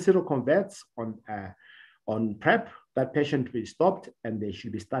patient seroconverts on PreP, that patient will be stopped and they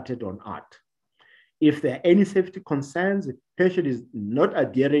should be started on ART. If there are any safety concerns, if the patient is not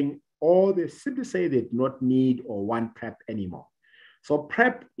adhering, or they simply say they do not need or want PreP anymore. So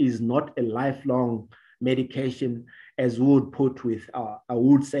PreP is not a lifelong medication as we would put with, I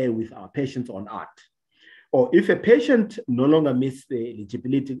would say with our patients on ART. Or if a patient no longer meets the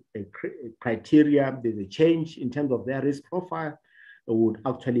eligibility criteria, there's a change in terms of their risk profile, we would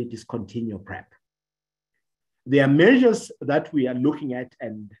actually discontinue PreP. There are measures that we are looking at,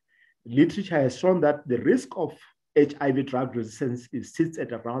 and literature has shown that the risk of HIV drug resistance sits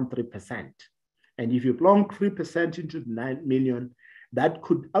at around 3%. And if you plonk 3% into the 9 million, that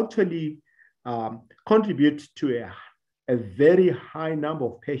could actually contribute to a very high number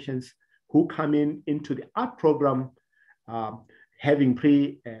of patients who come into the ART program having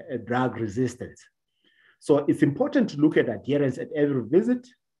pre-drug resistance. So it's important to look at adherence at every visit,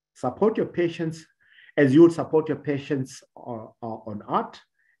 support your patients as you would support your patients on ART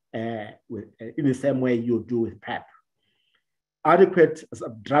in the same way you do with PreP. Adequate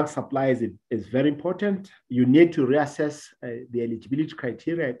drug supply is very important. You need to reassess the eligibility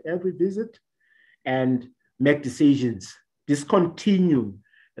criteria at every visit and make decisions, discontinue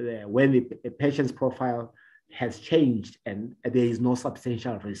when the patient's profile has changed and there is no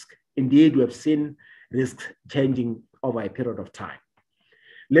substantial risk. Indeed, we have seen risks changing over a period of time.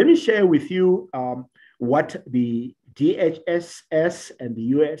 Let me share with you what the DHSS and the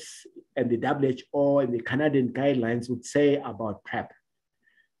US and the WHO and the Canadian guidelines would say about PreP.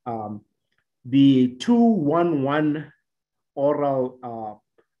 The 211 oral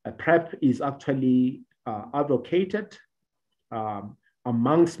PreP is actually advocated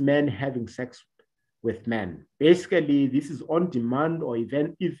amongst men having sex with men. Basically, this is on-demand or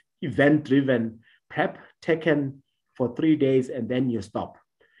event-driven PreP taken for 3 days and then you stop.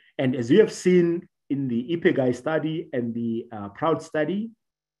 And as you have seen in the IPEGAI study and the PROUD study,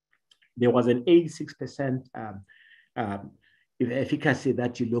 there was an 86% efficacy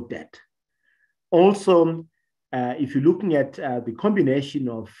that you looked at. Also, if you're looking at the combination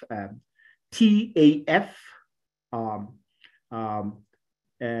of TAF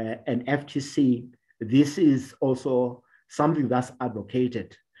and FTC, this is also something that's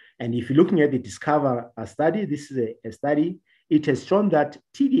advocated. And if you're looking at the Discover study, this is a study, it has shown that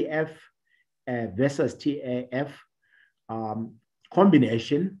TDF versus TAF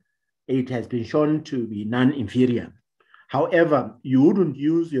combination, it has been shown to be non-inferior. However, you wouldn't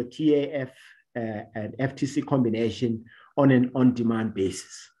use your TAF and FTC combination on an on-demand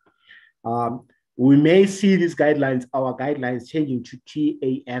basis. We may see these guidelines, our guidelines changing to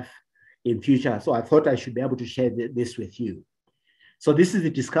TAF in future. So I thought I should be able to share this with you. So this is the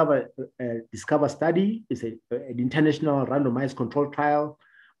Discover study. It's an international randomized control trial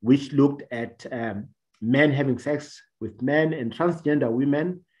which looked at men having sex with men and transgender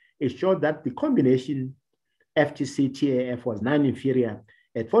women. It showed that the combination FTC TAF was non-inferior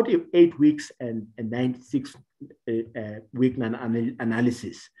at 48 weeks and 96 week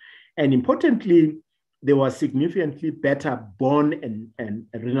analysis. And importantly, there was significantly better bone and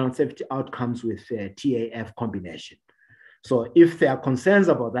renal safety outcomes with TAF combination. So if there are concerns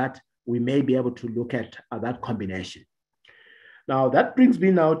about that, we may be able to look at that combination. Now, that brings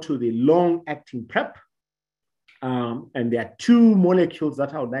me now to the long-acting PreP. And there are two molecules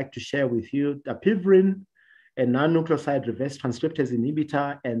that I would like to share with you: dapivirine, a non-nucleoside reverse transcriptase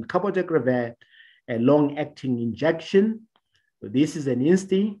inhibitor, and cabotegravir, a long-acting injection. This is an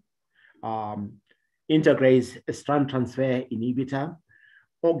INSTI, integrase strand transfer inhibitor,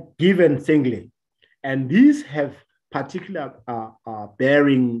 or given singly. And these have particular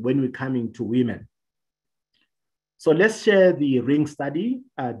bearing when we're coming to women. So let's share the RING study.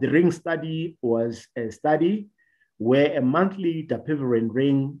 The RING study was a study where a monthly dapivirine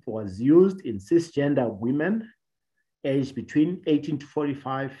ring was used in cisgender women aged between 18 to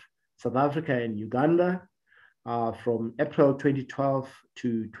 45, South Africa and Uganda, from April 2012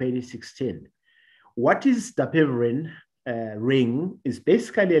 to 2016. What is dapivirine ring is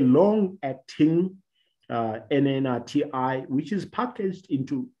basically a long-acting NNRTI, which is packaged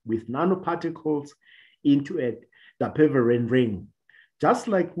with nanoparticles into a dapivirine ring. Just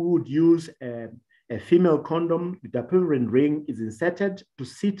like we would use a female condom, the dapivirine ring is inserted to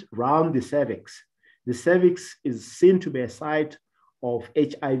sit around the cervix. The cervix is seen to be a site of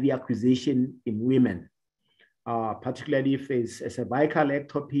HIV acquisition in women, particularly if there's a cervical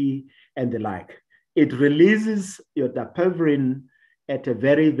ectopy and the like. It releases your dapivirine at a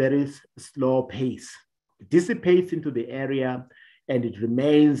very, very slow pace. It dissipates into the area and it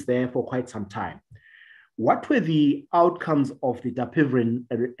remains there for quite some time. What were the outcomes of the dapivirine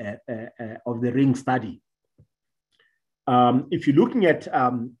of the RING study? If you're looking at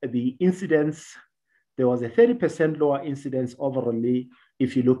the incidence, there was a 30% lower incidence overall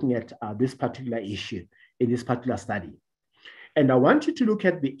if you're looking at this particular issue in this particular study. And I want you to look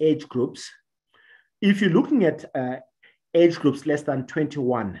at the age groups. If you're looking at age groups less than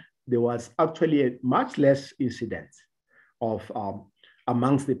 21, there was actually a much less incidence of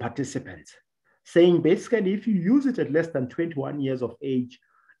amongst the participants, saying basically if you use it at less than 21 years of age,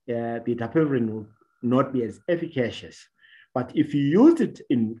 the dapivirine will not be as efficacious. But if you use it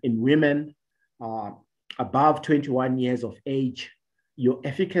in women above 21 years of age, your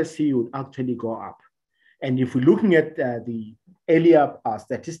efficacy would actually go up. And if we're looking at the earlier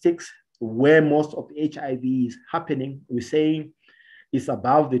statistics where most of the HIV is happening, we're saying it's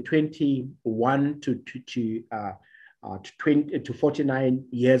above the 21 to 49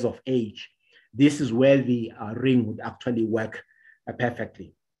 years of age. This is where the ring would actually work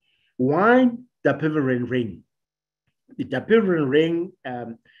perfectly. Why dapivirine ring? The dapivirine ring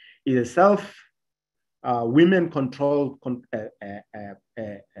is a self women-controlled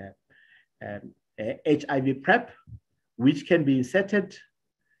HIV PreP, which can be inserted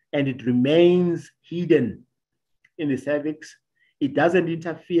and it remains hidden in the cervix. It doesn't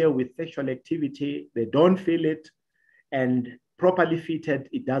interfere with sexual activity. They don't feel it, and properly fitted,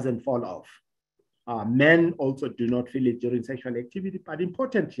 it doesn't fall off. Men also do not feel it during sexual activity, but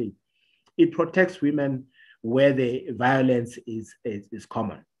importantly, it protects women where the violence is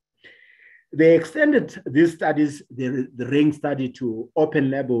common. They extended these studies, the RING study, to open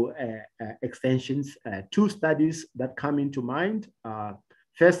label extensions. Two studies that come into mind.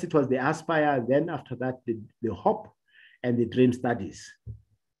 First, it was the ASPIRE, then after that, the HOPE and the DREAM studies.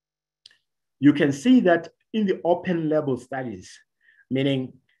 You can see that in the open label studies,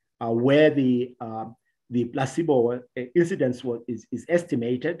 meaning where the placebo incidence is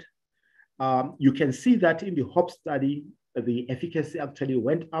estimated, you can see that in the HOPE study, the efficacy actually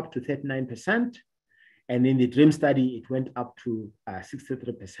went up to 39%, and in the DREAM study, it went up to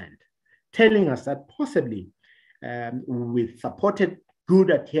 63%, telling us that possibly with supported good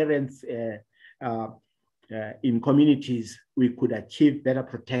adherence in communities, we could achieve better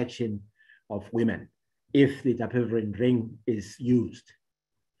protection of women if the dapivirine ring is used.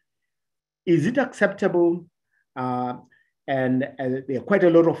 Is it acceptable? And there are quite a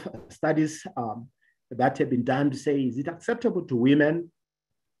lot of studies that have been done to say, is it acceptable to women?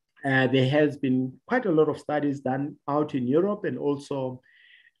 There has been quite a lot of studies done out in Europe and also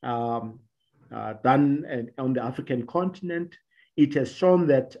done on the African continent. It has shown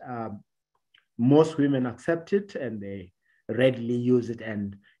that most women accept it and they readily use it.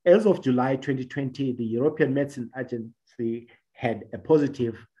 And as of July 2020, the European Medicines Agency had a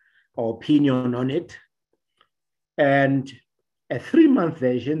positive opinion on it. And a 3-month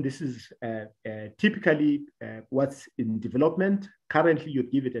version, this is typically what's in development. Currently, you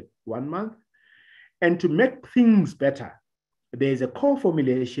give it at 1 month. And to make things better, there's a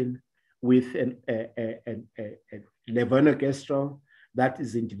co-formulation with a levonorgestrel that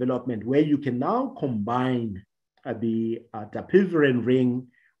is in development, where you can now combine the dapivirine ring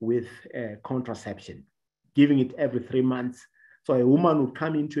with contraception, giving it every 3 months So a woman would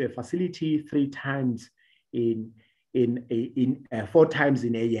come into a facility 3 times in 4 times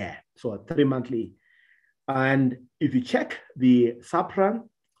in a year, so 3 monthly. And if you check the SAPRA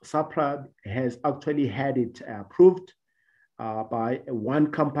has actually had it approved by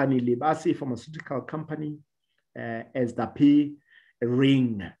one company, Libasi pharmaceutical company, as the P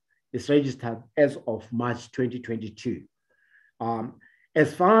ring is registered as of March 2022.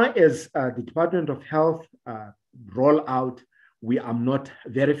 As far as the Department of Health rollout, we are not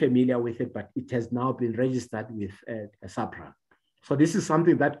very familiar with it, but it has now been registered with SAPRA. So this is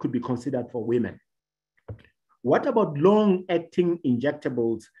something that could be considered for women. What about long-acting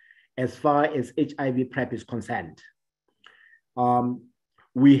injectables as far as HIV PreP is concerned?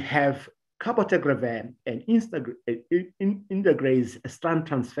 We have cabotegravir and integrase strand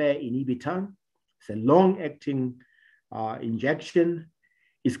transfer inhibitor. It's a long-acting injection.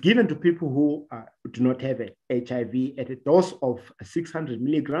 It's given to people who do not have HIV at a dose of 600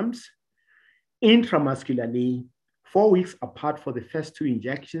 milligrams intramuscularly, 4 weeks apart for the first 2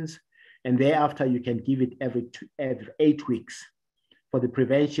 injections, and thereafter you can give it every 8 weeks for the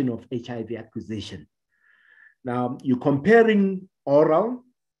prevention of HIV acquisition. Now, you're comparing oral,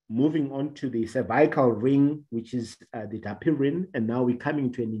 moving on to the cervical ring, which is the dapivirine, and now we're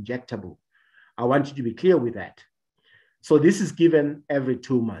coming to an injectable. I want you to be clear with that. So this is given every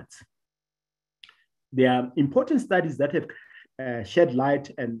 2 months. There are important studies that have shed light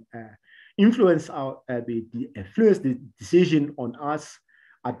and influenced the decision on us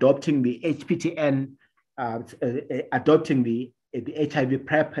adopting the HPTN, adopting the HIV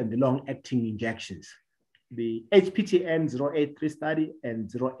PreP and the long-acting injections. The HPTN 083 study and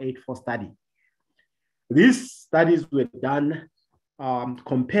 084 study. These studies were done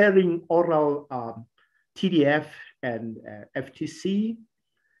comparing oral TDF and FTC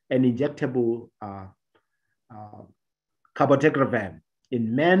and injectable cabotegravir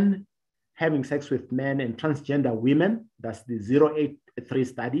in men having sex with men and transgender women. That's the 083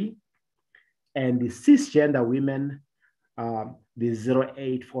 study. And the cisgender women, the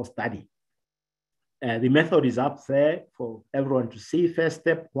 084 study. The method is up there for everyone to see. First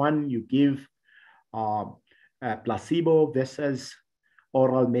step 1, you give placebo versus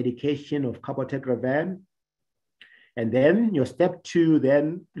oral medication of cabotegravir. And then your step 2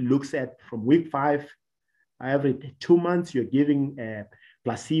 then looks at from week 5, every 2 months, you're giving a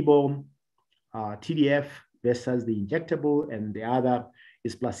placebo TDF versus the injectable, and the other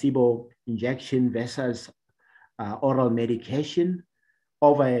is placebo injection versus oral medication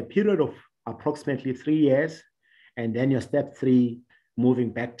over a period of approximately 3 years. And then your step 3,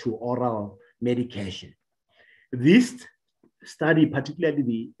 moving back to oral medication. This study, particularly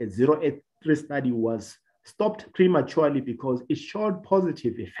the 083 study, was stopped prematurely because it showed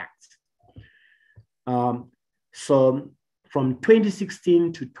positive effects. So from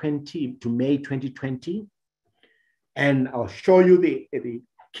 2016 to May 2020, and I'll show you the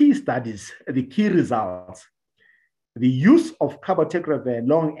key studies, the key results. The use of cabotegravir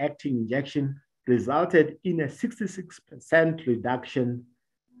long-acting injection resulted in a 66% reduction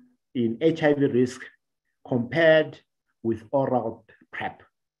in HIV risk compared with oral PreP.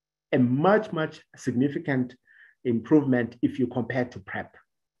 A much, much significant improvement if you compare to PreP.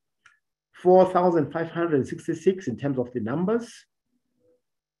 4,566 in terms of the numbers,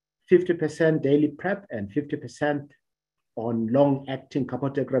 50% daily PreP and 50% on long-acting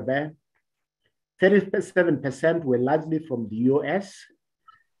cabotegravir. 37% were largely from the US,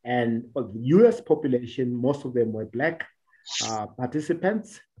 and of the US population, most of them were Black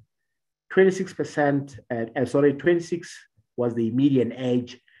participants. 26%, 26 was the median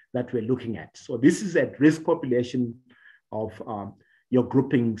age that we're looking at. So this is at risk population of your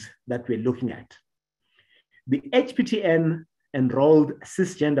groupings that we're looking at. The HPTN enrolled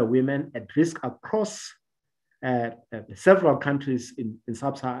cisgender women at risk across several countries in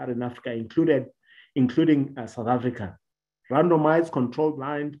sub-Saharan Africa, including South Africa. Randomized, controlled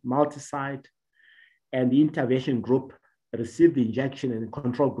blind, multi-site, and the intervention group received the injection and the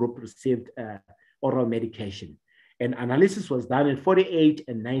control group received oral medication. And analysis was done in 48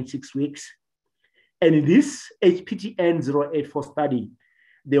 and 96 weeks. And in this HPTN 084 study,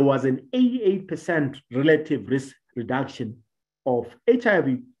 there was an 88% relative risk reduction of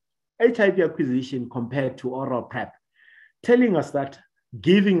HIV acquisition compared to oral PreP, telling us that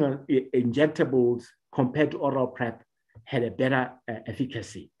giving injectables compared to oral PreP had a better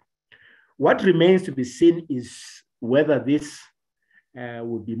efficacy. What remains to be seen is whether this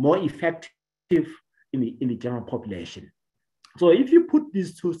would be more effective in the general population. So if you put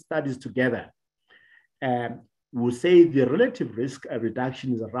these 2 studies together, we'll say the relative risk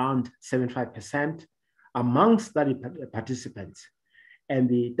reduction is around 75%. among study participants. And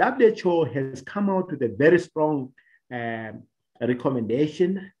the WHO has come out with a very strong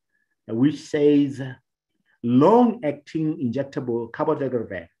recommendation, which says long-acting injectable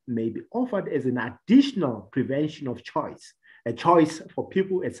cabotegravir may be offered as an additional prevention of choice, a choice for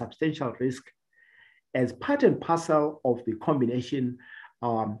people at substantial risk, as part and parcel of the combination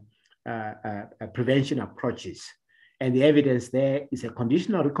prevention approaches. And the evidence there is a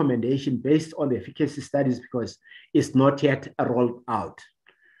conditional recommendation based on the efficacy studies because it's not yet rolled out.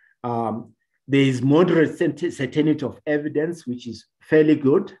 There is moderate certainty of evidence, which is fairly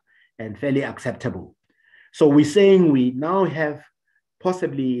good and fairly acceptable. So we're saying we now have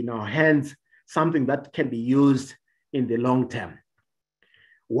possibly in our hands something that can be used in the long term.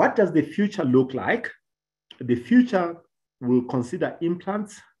 What does the future look like? The future will consider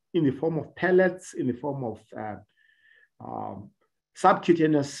implants in the form of pellets, in the form of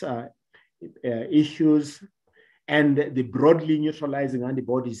subcutaneous issues, and the broadly neutralizing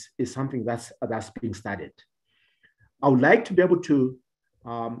antibodies is something that's being studied. I would like to be able to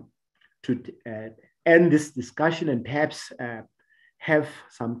end this discussion and perhaps have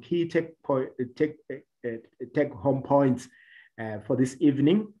some key take-home points for this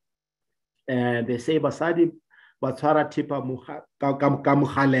evening. They say basadi batwara tipa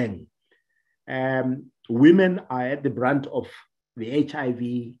kamukhaleng. Women are at the brunt of the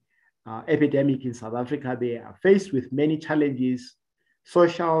HIV epidemic in South Africa. They are faced with many challenges,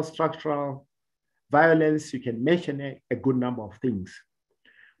 social, structural, violence. You can mention a good number of things.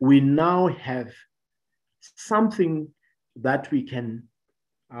 We now have something that we can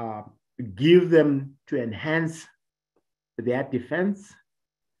give them to enhance their defense,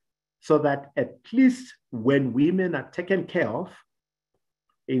 so that at least when women are taken care of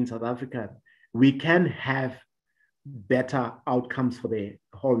in South Africa, we can have better outcomes for the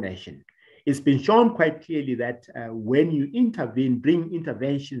whole nation. It's been shown quite clearly that when you intervene, bring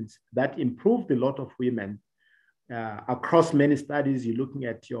interventions that improve the lot of women across many studies, you're looking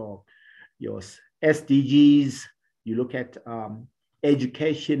at your SDGs, you look at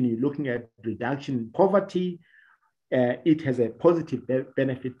education, you're looking at reduction in poverty, it has a positive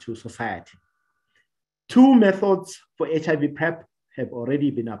benefit to society. 2 methods for HIV PreP have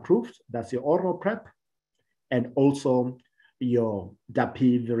already been approved. That's your oral PreP and also your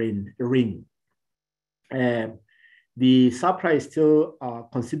dapivirine ring. The SAPRA is still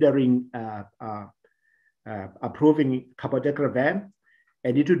considering approving cabotegravir,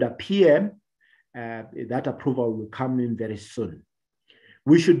 and it would appear that approval will come in very soon.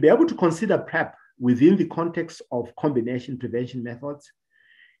 We should be able to consider PreP within the context of combination prevention methods.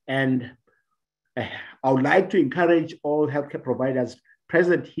 And I would like to encourage all healthcare providers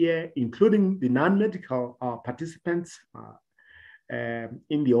present here, including the non-medical participants in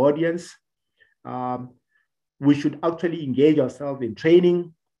the audience. We should actually engage ourselves in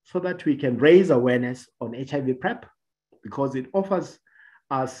training so that we can raise awareness on HIV PreP, because it offers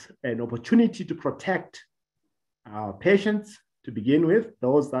us an opportunity to protect our patients to begin with,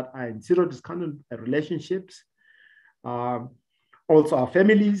 those that are in zero-discount relationships, also our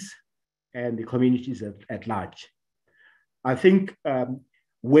families and the communities at large. I think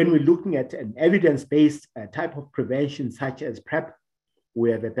when we're looking at an evidence-based type of prevention such as PreP,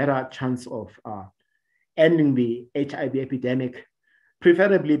 we have a better chance of ending the HIV epidemic,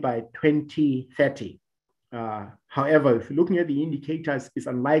 preferably by 2030. However, if you're looking at the indicators, it's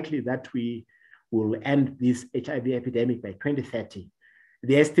unlikely that we will end this HIV epidemic by 2030.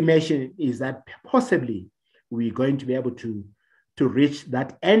 The estimation is that possibly we're going to be able to reach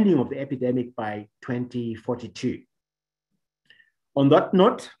that ending of the epidemic by 2042. On that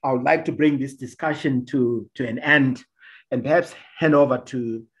note, I would like to bring this discussion to an end and perhaps hand over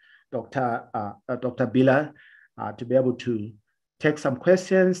to Dr. Bila to be able to take some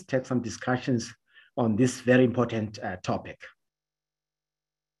questions, take some discussions on this very important topic.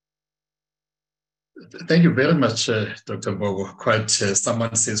 Thank you very much, Dr. Mbobo.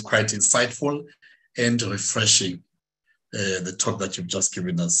 Someone says quite insightful and refreshing, the talk that you've just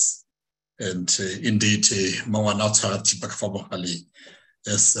given us. And indeed, as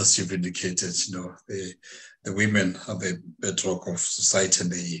you've indicated, the women are the bedrock of society,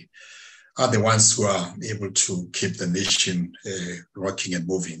 and they are the ones who are able to keep the nation rocking and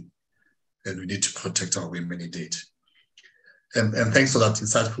moving. And we need to protect our women indeed. And thanks for that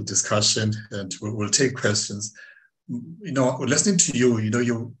insightful discussion. And we'll take questions. Listening to you,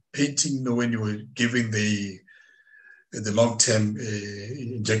 you're painting, when you were giving the long-term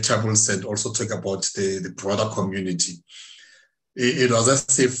injectables and also talk about the broader community. It was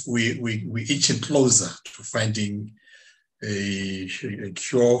as if we inching closer to finding a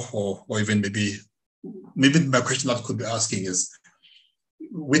cure or even maybe maybe my question that I could be asking is,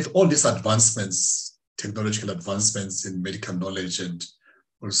 with all these advancements, technological advancements in medical knowledge and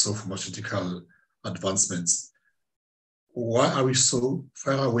also pharmaceutical advancements, why are we so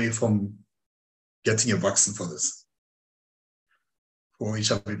far away from getting a vaccine for this, for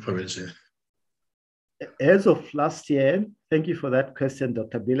HIV prevention? As of last year, thank you for that question,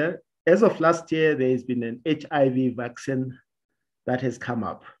 Dr. Biller. As of last year, there has been an HIV vaccine that has come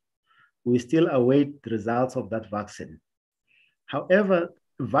up. We still await the results of that vaccine. However,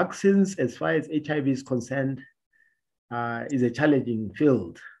 vaccines, as far as HIV is concerned, is a challenging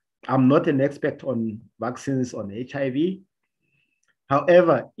field. I'm not an expert on vaccines on HIV.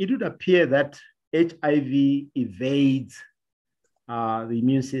 However, it would appear that HIV evades the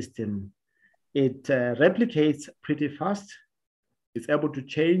immune system. It replicates pretty fast. It's able to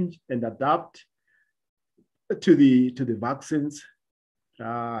change and adapt to the vaccines,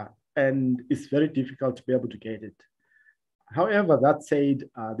 and it's very difficult to be able to get it. However, that said,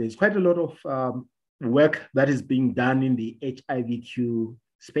 there's quite a lot of work that is being done in the HIVQ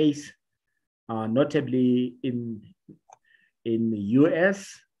space, notably in the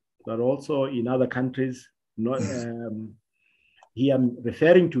US, but also in other countries. Here I'm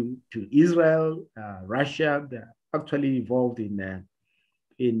referring to Israel, Russia. They're actually involved in the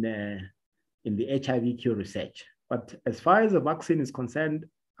HIVQ research. But as far as the vaccine is concerned,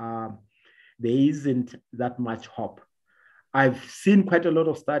 there isn't that much hope. I've seen quite a lot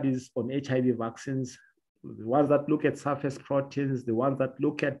of studies on HIV vaccines, the ones that look at surface proteins, the ones that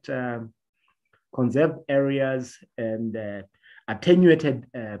look at conserved areas and attenuated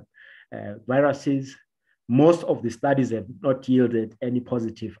viruses. Most of the studies have not yielded any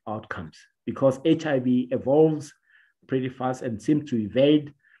positive outcomes because HIV evolves pretty fast and seems to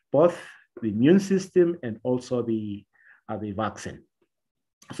evade both the immune system and also the vaccine.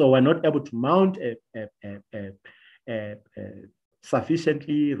 So we're not able to mount a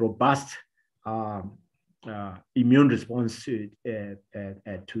sufficiently robust immune response to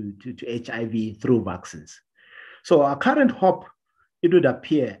HIV through vaccines. So our current hope, it would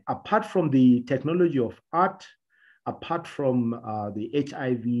appear, apart from the technology of art, apart from the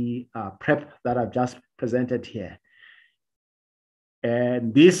HIV PreP that I've just presented here,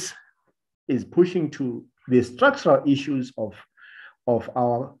 and this is pushing to the structural issues of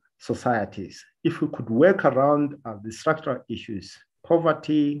our societies. If we could work around the structural issues,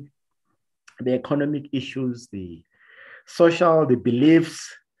 poverty, the economic issues, the social, the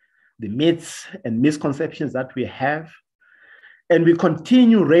beliefs, the myths and misconceptions that we have, and we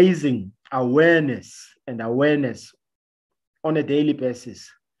continue raising awareness on a daily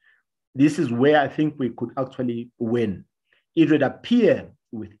basis, this is where I think we could actually win. It would appear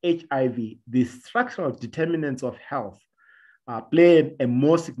with HIV, the structural determinants of health play a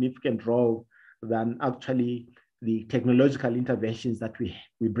more significant role than actually the technological interventions that we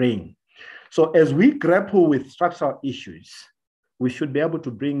bring. So as we grapple with structural issues, we should be able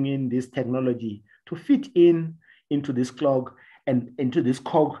to bring in this technology to fit into this clog and into this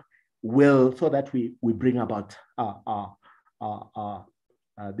cog will, so that we bring about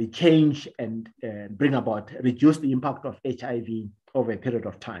the change and reduce the impact of HIV over a period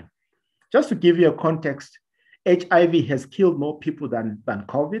of time. Just to give you a context, HIV has killed more people than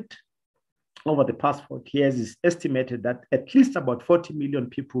COVID. Over the past 40 years, it's estimated that at least about 40 million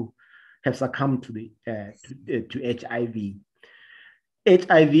people have succumbed to HIV.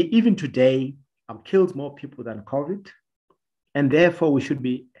 HIV, even today, kills more people than COVID. And therefore, we should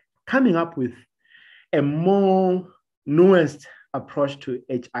be coming up with a more nuanced approach to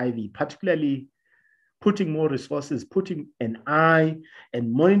HIV, particularly putting more resources, putting an eye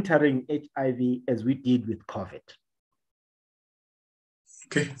and monitoring HIV as we did with COVID.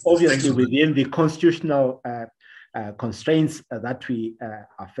 Okay. Obviously, within the constitutional constraints that we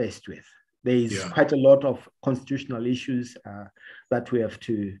are faced with. There is quite a lot of constitutional issues that we have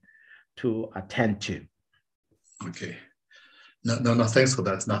to attend to. Okay. No, thanks for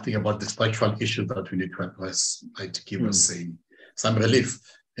that. Nothing about the structural issues that we need to address, might give us some relief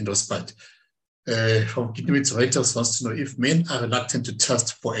in those parts. From Kidney's Reuters wants to know, if men are reluctant to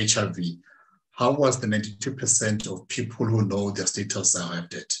test for HIV, how was the 92% of people who know their status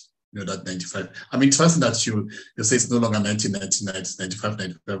arrived at? You know, that 95. I'm interested that you say it's no longer 1999, it's 95,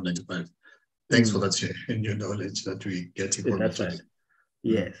 95, 95. Thanks for that new knowledge that we get in. That's right.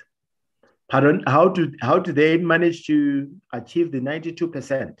 Yes. Pardon, how do they manage to achieve the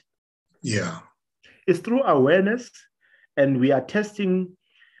 92%? Yeah. It's through awareness, and we are testing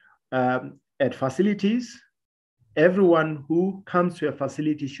at facilities. Everyone who comes to a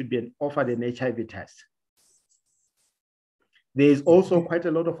facility should be offered an HIV test. There is also quite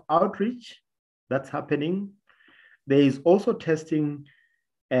a lot of outreach that's happening. There is also testing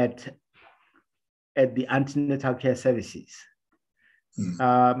at the antenatal care services.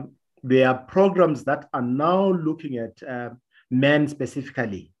 There are programs that are now looking at men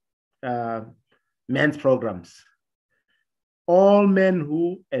specifically, men's programs. All men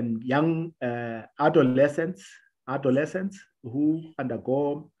and young adolescents who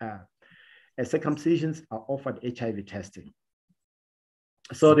undergo circumcisions are offered HIV testing.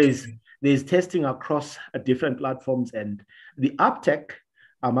 So there's testing across different platforms, and the uptake,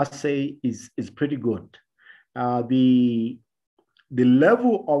 I must say, is pretty good. The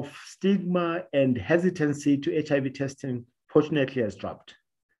level of stigma and hesitancy to HIV testing, fortunately, has dropped.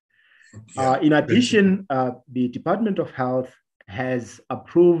 In addition, the Department of Health has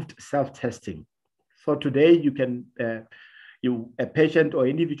approved self-testing. So today, you can a patient or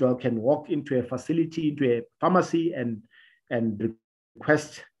individual can walk into a facility, into a pharmacy, and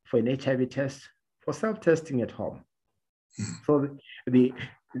request for an HIV test for self-testing at home. So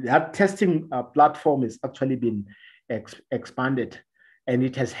that testing platform has actually been expanded, and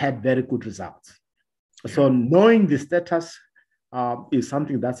it has had very good results. So knowing the status is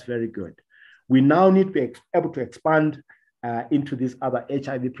something that's very good. We now need to be able to expand into these other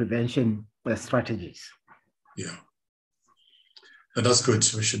HIV prevention strategies. Yeah. And that's good.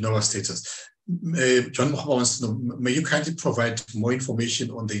 We should know our status. John Mbobo wants to know, may you kindly provide more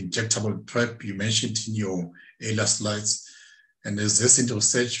information on the injectable PreP you mentioned in your earlier slides? And is this in the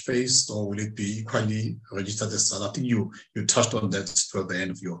research phase, or will it be equally registered as well? I think you touched on that toward the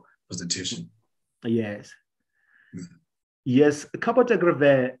end of your presentation. Yes. Yes,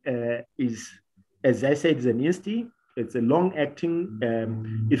 cabotegravir is, as I said, is an INSTI. It's a long-acting.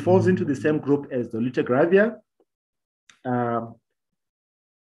 It falls into the same group as dolutegravir.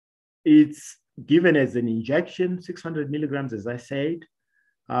 It's given as an injection, 600 milligrams, as I said.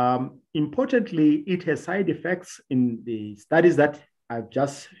 Importantly, it has side effects in the studies that I've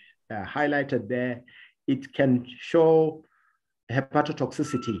just highlighted there. It can show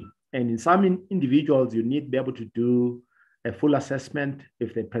hepatotoxicity. And in some individuals, you need to be able to do a full assessment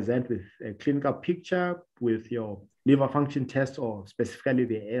if they present with a clinical picture with your liver function test or specifically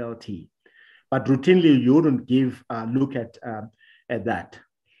the ALT. But routinely, you wouldn't give a look at that.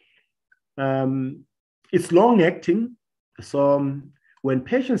 It's long-acting. So when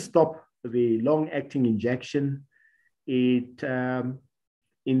patients stop the long-acting injection, it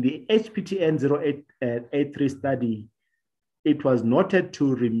in the HPTN-0883 study, it was noted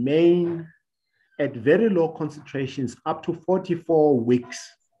to remain at very low concentrations up to 44 weeks.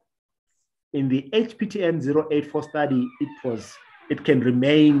 In the HPTN-084 study, it can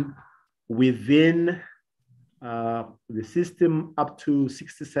remain within the system up to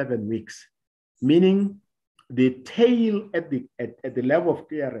 67 weeks, meaning the tail at the level of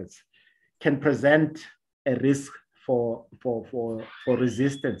clearance can present a risk for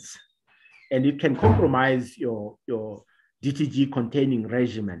resistance, and it can compromise your DTG containing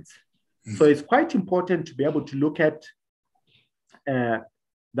regimens. So it's quite important to be able to look at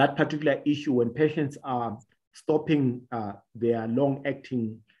that particular issue when patients are stopping their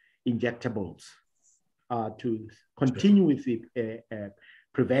long-acting injectables to continue with the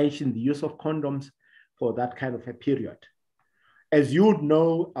prevention, the use of condoms for that kind of a period. As you would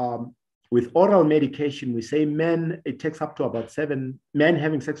know, with oral medication, we say men, it takes up to about men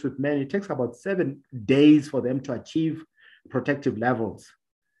having sex with men, it takes about 7 days for them to achieve protective levels.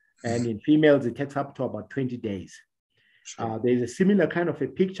 And in females, it takes up to about 20 days. Sure. There's a similar kind of a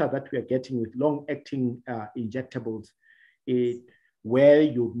picture that we are getting with long-acting injectables, where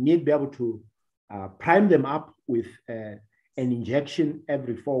you need to be able to prime them up with an injection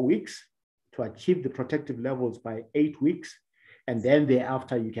every 4 weeks to achieve the protective levels by 8 weeks. And then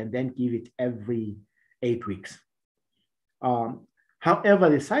thereafter, you can then give it every 8 weeks. However,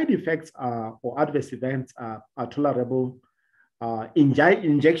 the side effects or adverse events are tolerable.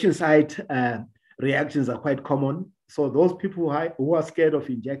 Injection site reactions are quite common. So those people who are scared of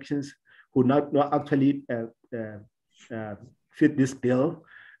injections who not actually fit this bill.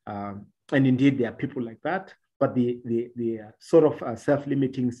 And indeed, there are people like that. But the sort of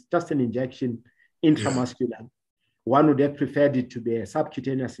self-limiting, just an injection intramuscular. Yeah. One would have preferred it to be a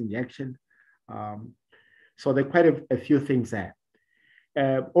subcutaneous injection. So there are quite a few things there.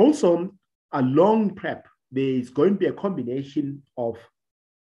 Also, a long PreP, there is going to be a combination of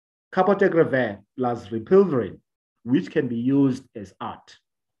cabotegravir plus rilpivirine, which can be used as ART.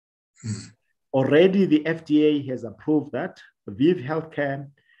 Already, the FDA has approved that. Viv Healthcare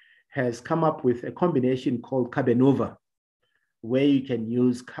has come up with a combination called Cabenuva, where you can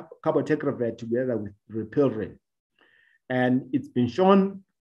use cabotegravir together with rilpivirine. And it's been shown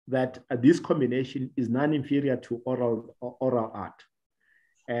that this combination is non-inferior to oral ART.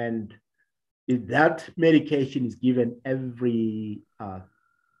 And that medication is given every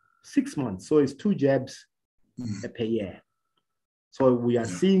 6 months. So it's 2 jabs per year. So we are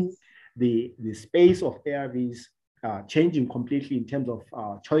seeing the space of ARVs changing completely in terms of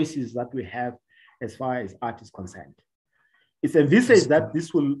choices that we have as far as ART is concerned. It's envisaged that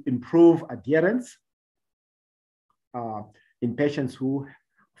this will improve adherence in patients who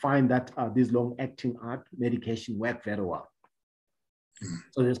find that these long-acting ART medication work very well.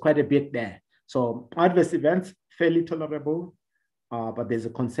 So there's quite a bit there. So adverse events, fairly tolerable, but there's a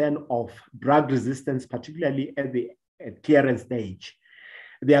concern of drug resistance, particularly at the clearance stage.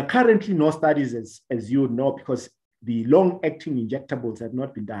 There are currently no studies, as you know, because the long-acting injectables have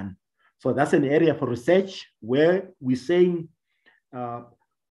not been done. So that's an area for research where we're saying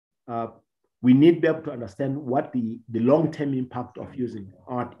we need to be able to understand what the long-term impact of using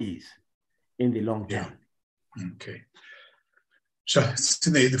ART is in the long term. Okay. Sure.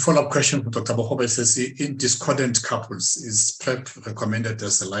 The follow-up question from Dr. Mbobo says, in discordant couples, is PreP recommended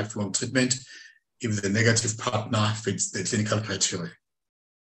as a lifelong treatment if the negative partner fits the clinical criteria?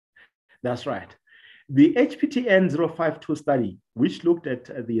 That's right. The HPTN-052 study, which looked at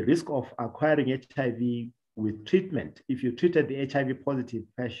the risk of acquiring HIV with treatment, if you treated the HIV positive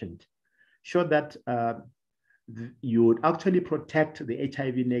patient, showed that you would actually protect the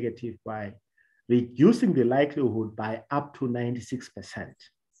HIV negative by reducing the likelihood by up to 96%.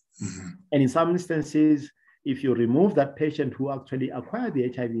 And in some instances, if you remove that patient who actually acquired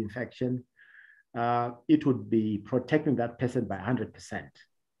the HIV infection, it would be protecting that person by 100%.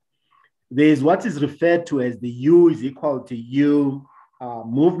 There is what is referred to as the U is equal to U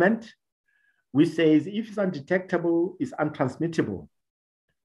movement, which says if it's undetectable, it's untransmittable.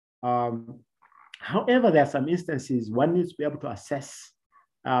 However, there are some instances one needs to be able to assess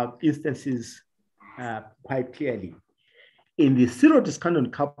instances quite clearly. In the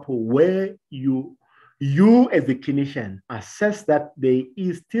serodiscordant couple, where you as a clinician assess that there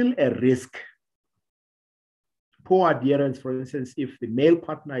is still a risk, poor adherence, for instance, if the male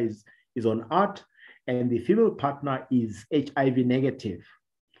partner is on ART and the female partner is HIV negative,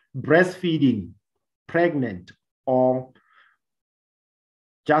 breastfeeding, pregnant, or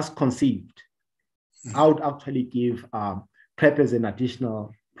just conceived, I would actually give PreP as an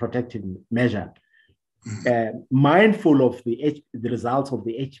additional protective measure, mindful of the results of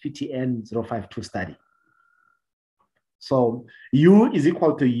the HPTN-052 study. So U is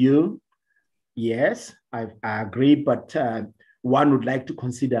equal to U. Yes, I agree, but one would like to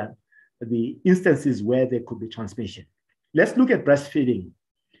consider the instances where there could be transmission. Let's look at breastfeeding.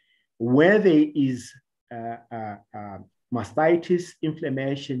 Where there is mastitis,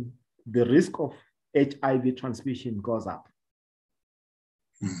 inflammation, the risk of HIV transmission goes up.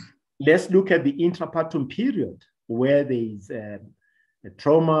 Let's look at the intrapartum period where there is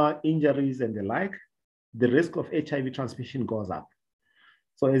trauma, injuries, and the like. The risk of HIV transmission goes up.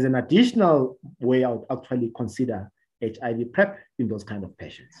 So as an additional way, I would actually consider HIV PreP in those kind of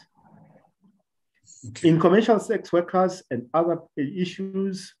patients. Okay. In commercial sex workers and other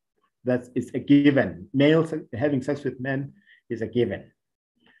issues, that is a given. Males having sex with men is a given.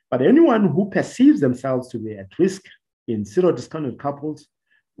 But anyone who perceives themselves to be at risk in serodiscordant couples,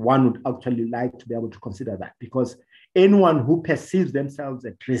 one would actually like to be able to consider that, because anyone who perceives themselves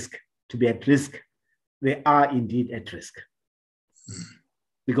at risk to be at risk, they are indeed at risk,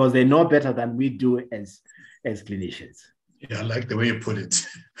 because they know better than we do as clinicians. Yeah, I like the way you put it.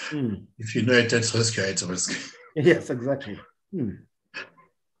 If you know it at risk, you're at risk. Yes, exactly. And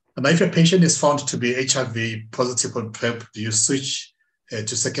if a patient is found to be HIV positive on PreP, do you switch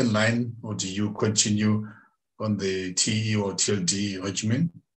to second line, or do you continue on the TE or TLD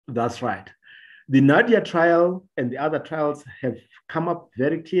regimen? That's right. The Nadia trial and the other trials have come up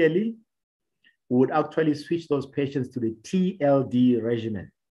very clearly. We would actually switch those patients to the TLD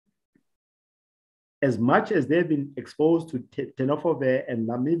regimen. As much as they've been exposed to tenofovir and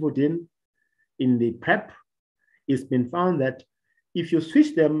lamivudine in the PreP, it's been found that if you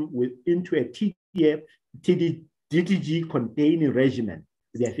switch them into a DTG-containing regimen,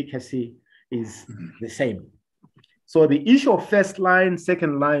 the efficacy is the same. So the issue of first line,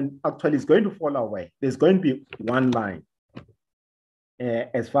 second line actually is going to fall away. There's going to be one line.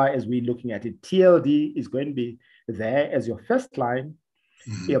 As far as we're looking at it, TLD is going to be there as your first line.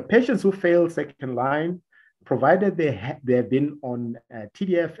 Your patients who fail second line, provided they have been on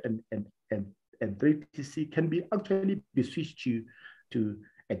TDF and 3TC, can be actually be switched to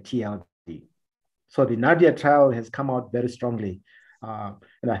a TLD. So the Nadia trial has come out very strongly.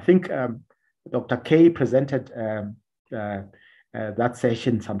 And I think Dr. K presented that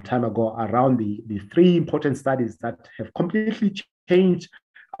session some time ago around the three important studies that have completely changed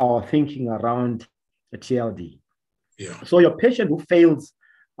our thinking around TLD. Yeah. So your patient who fails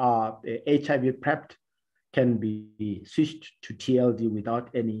HIV PreP can be switched to TLD without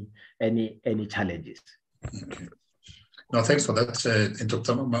any challenges. Okay. No, thanks for that.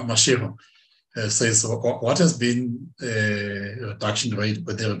 Dr. Mashiro says, what has been the reduction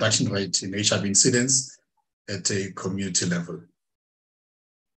rate in HIV incidence at a community level?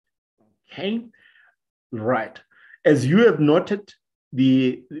 Okay, right. As you have noted,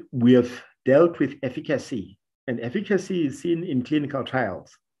 we have dealt with efficacy, and efficacy is seen in clinical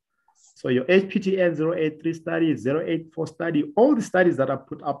trials. So your HPTN 083 study, 084 study, all the studies that are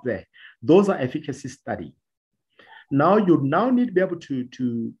put up there, those are efficacy studies. Now you need to be able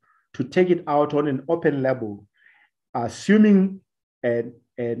to take it out on an open level, assuming an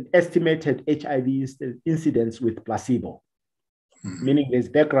estimated HIV incidence with placebo, meaning there's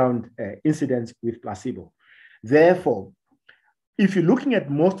background incidence with placebo. Therefore, if you're looking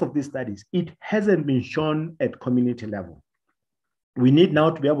at most of these studies, it hasn't been shown at community level. We need now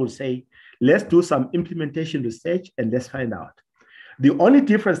to be able to say, let's do some implementation research and let's find out. The only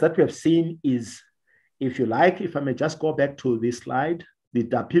difference that we have seen is, if you like, if I may just go back to this slide, the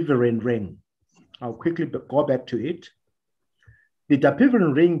dapivirine ring. I'll quickly go back to it. The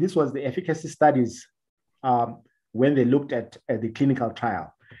dapivirine ring, this was the efficacy studies when they looked at the clinical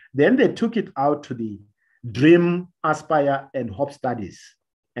trial. Then they took it out to the DREAM, ASPIRE, and HOPE studies.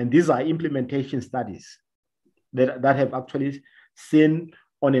 And these are implementation studies that have actually seen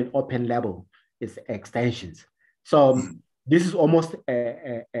on an open level is extensions. So this is almost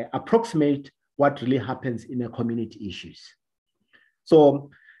approximate what really happens in a community issues. So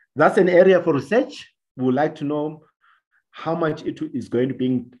that's an area for research. We would like to know how much it is going to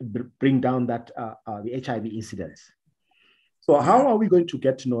bring down that the HIV incidence. So how are we going to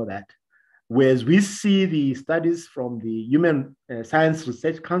get to know that? Whereas we see the studies from the Human Science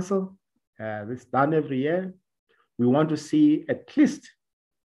Research Council, it's done every year. We want to see at least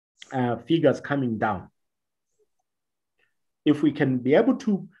figures coming down. If we can be able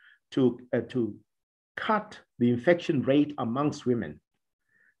to cut the infection rate amongst women,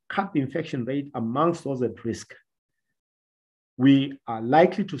 cut the infection rate amongst those at risk, we are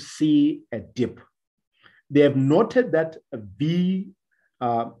likely to see a dip. They have noted that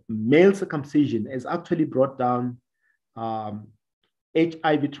male circumcision has actually brought down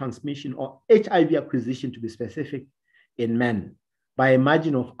HIV transmission or HIV acquisition, to be specific, in men by a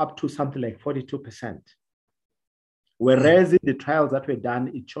margin of up to something like 42%. Whereas in the trials that were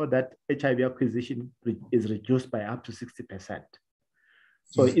done, it showed that HIV acquisition is reduced by up to 60%.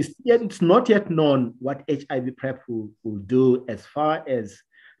 So it's not yet known what HIV PreP will do as far as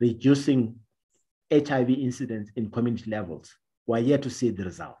reducing HIV incidence in community levels. We're yet to see the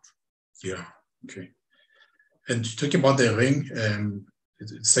results. Yeah, okay. And talking about the ring,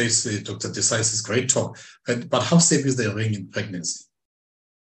 it says Dr. Desai is great talk, but how safe is the ring in pregnancy?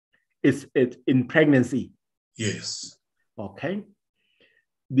 It's in pregnancy. Yes. Okay.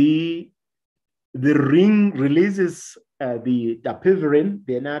 The ring releases the dapivirine,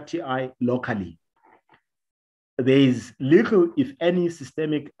 the NRTI, locally. There is little, if any,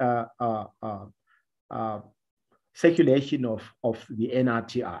 systemic circulation of the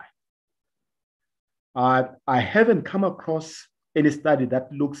NRTI. I haven't come across any study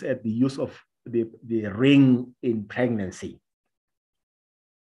that looks at the use of the ring in pregnancy.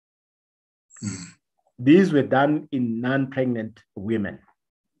 These were done in non-pregnant women.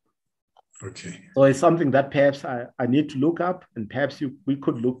 Okay. So it's something that perhaps I need to look up, and perhaps we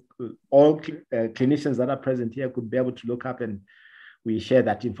could look, all clinicians that are present here could be able to look up, and we share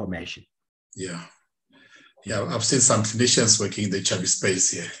that information. Yeah. Yeah, I've seen some clinicians working in the HIV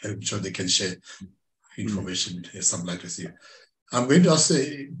space here. I'm sure they can share information, some light with you. I'm going to ask,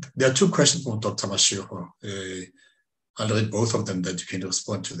 there are two questions from Dr. Mashiro. I'll read both of them that you can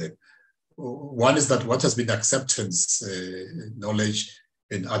respond to them. One is that what has been acceptance, knowledge,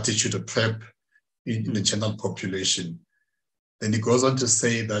 and attitude of PreP in the general population? Then he goes on to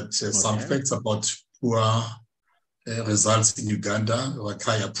say that some facts about poor results in Uganda were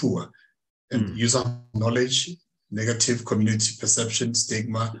kind of poor. And user knowledge, negative community perception,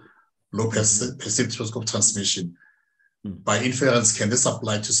 stigma, low perceived risk of transmission. By inference, can this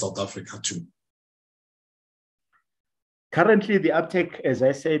apply to South Africa too? Currently, the uptake, as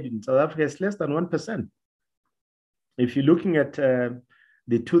I said, in South Africa is less than 1%. If you're looking at the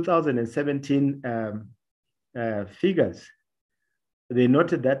 2017 figures, they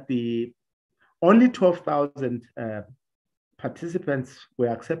noted that only 12,000 participants were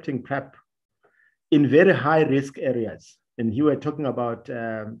accepting PreP in very high risk areas, and you were talking about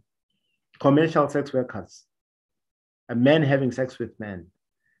commercial sex workers, men having sex with men,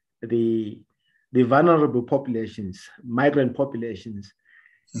 the vulnerable populations, migrant populations,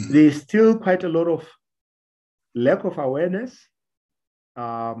 there's still quite a lot of lack of awareness.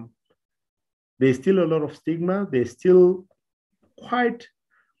 There's still a lot of stigma. There's still quite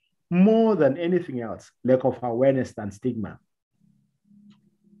more than anything else, lack of awareness than stigma.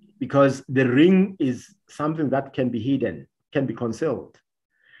 Because the ring is something that can be hidden, can be concealed.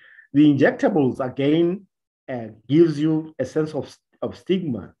 The injectables, again, gives you a sense of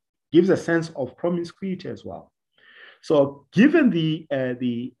stigma, gives a sense of promiscuity as well. So given the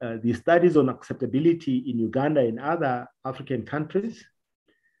studies on acceptability in Uganda and other African countries,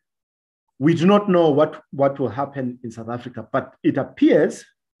 we do not know what will happen in South Africa, but it appears,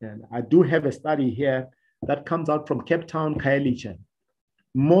 and I do have a study here that comes out from Cape Town, Khayelitsha.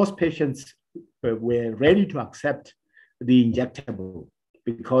 Most patients were ready to accept the injectable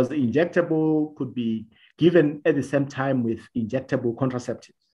because the injectable could be given at the same time with injectable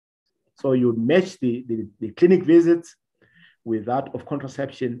contraceptives. So you match the clinic visits with that of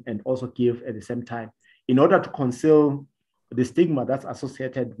contraception and also give at the same time in order to conceal the stigma that's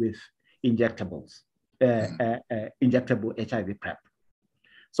associated with injectables, injectable HIV PreP.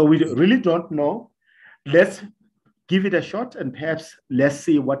 So we really don't know. Let's give it a shot and perhaps let's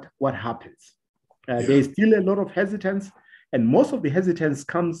see what happens. There's still a lot of hesitance, and most of the hesitance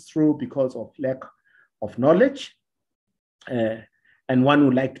comes through because of lack of knowledge. And one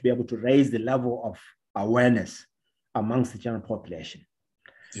would like to be able to raise the level of awareness amongst the general population.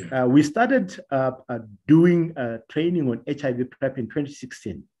 We started doing training on HIV PreP in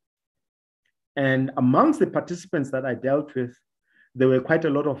 2016. And amongst the participants that I dealt with, there were quite a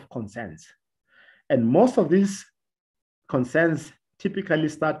lot of concerns. And most of these concerns typically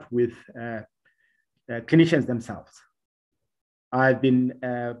start with clinicians themselves. I've been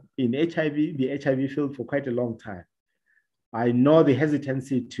in the HIV field for quite a long time. I know the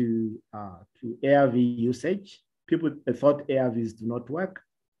hesitancy to ARV usage. People thought ARVs do not work.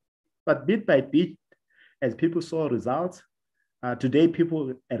 But bit by bit, as people saw results, today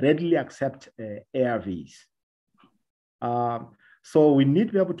people readily accept ARVs. So we need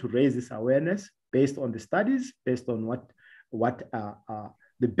to be able to raise this awareness based on the studies, based on what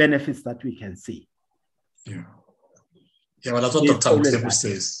the benefits that we can see. Yeah, well, that's what Dr. Mbobo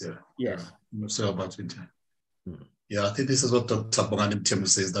says. Yes. I'm sorry about it. Yeah, I think this is what Dr. Mbobo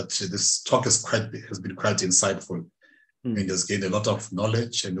says, that this talk has been quite insightful. I mean, he's gained a lot of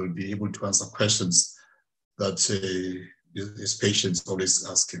knowledge and will be able to answer questions that his patients always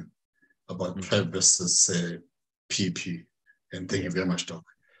ask him about PreP versus PP. And thank you very much, Doc.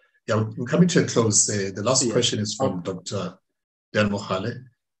 Yeah, we're coming to a close. The last question is from Dr. Dan Mohale.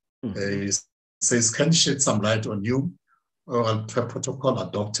 He says, can you shed some light on new oral PreP protocol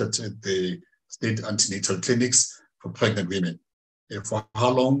adopted at the state antenatal clinics for pregnant women? For how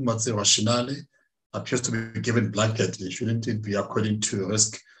long was the rationale? Appears to be given blanketly. Shouldn't it be according to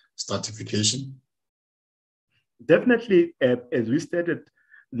risk stratification? Definitely, as we stated,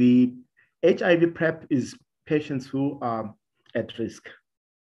 the HIV PreP is patients who are at risk.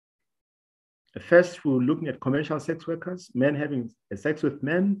 First, we're looking at commercial sex workers, men having sex with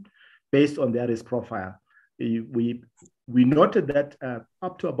men based on their risk profile. We noted that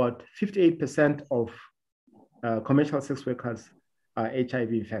up to about 58% of commercial sex workers are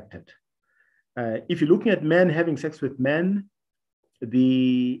HIV infected. If you're looking at men having sex with men,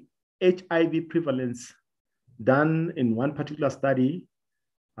 the HIV prevalence done in one particular study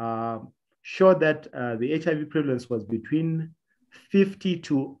showed that the HIV prevalence was between 50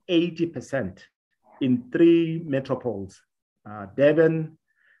 to 80% in 3 metropoles, Durban,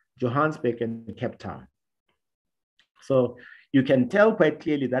 Johannesburg, and Cape Town. So you can tell quite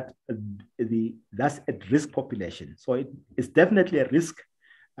clearly that that's a risk population. So it's definitely a risk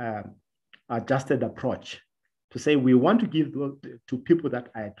adjusted approach to say we want to give to people that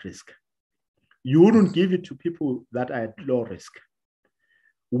are at risk. You wouldn't give it to people that are at low risk.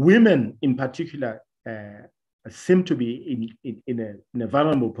 Women in particular seem to be in a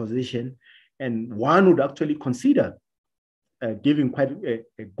vulnerable position, and one would actually consider giving quite a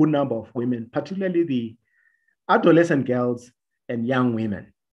good number of women, particularly the adolescent girls and young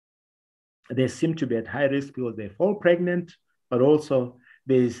women. They seem to be at high risk because they fall pregnant, but also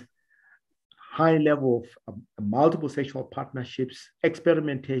there's high level of multiple sexual partnerships,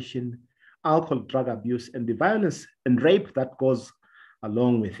 experimentation, alcohol, drug abuse, and the violence and rape that goes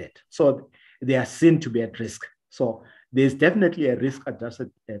along with it. So they are seen to be at risk. So there's definitely a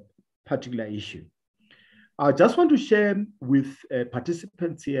risk-adjusted particular issue. I just want to share with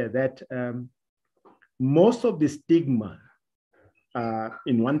participants here that most of the stigma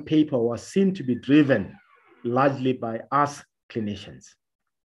in one paper was seen to be driven largely by us clinicians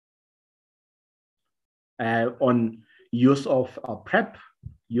on use of PreP,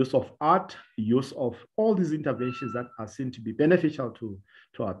 use of art, use of all these interventions that are seen to be beneficial to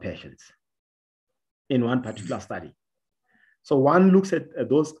our patients in one particular study. So one looks at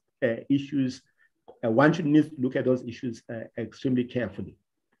those issues, one should need to look at those issues extremely carefully.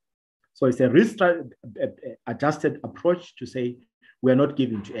 So it's a risk-adjusted approach to say we're not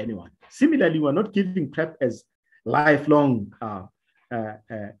giving to anyone. Similarly, we're not giving PreP as lifelong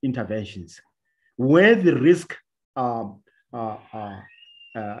interventions. Where the risk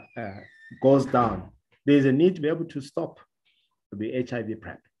goes down, there's a need to be able to stop the HIV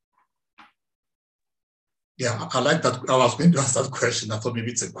PreP. Yeah, I like that. I was going to ask that question. I thought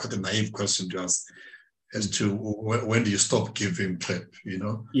maybe it's quite a naive question to ask as to when do you stop giving PreP, you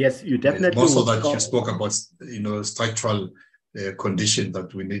know? Yes, you definitely most of that you spoke about, you know, structural condition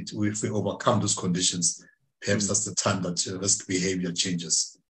that we need, if we overcome those conditions, perhaps that's the time that risk behavior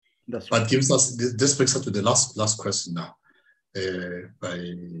changes. That's but right. gives us, this brings us to the last question now.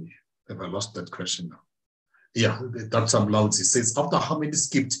 Have I lost that question now? Yeah, Dr. Mlaudzi says, after how many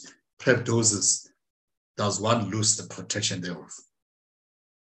skipped PreP doses does one lose the protection thereof?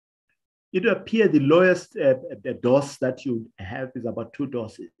 It would appear the lowest dose that you have is about 2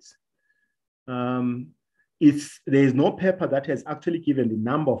 doses. There is no paper that has actually given the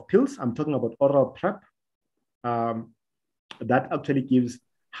number of pills. I'm talking about oral PreP. That actually gives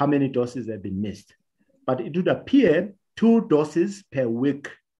how many doses have been missed. But it would appear 2 doses per week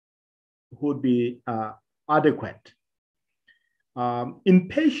would be adequate. In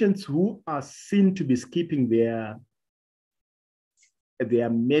patients who are seen to be skipping their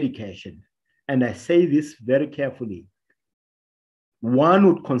medication, and I say this very carefully, one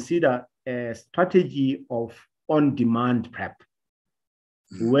would consider a strategy of on-demand PreP,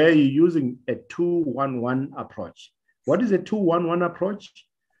 where you're using a 2-1-1 approach. What is a 2-1-1 approach?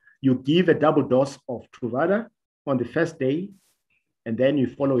 You give a double dose of Truvada on the first day, and then you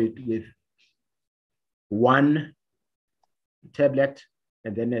follow it with 1 tablet,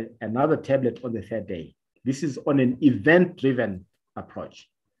 and then another tablet on the 3rd day. This is on an event-driven approach.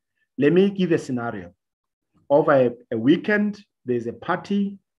 Let me give a scenario. Over a weekend, there's a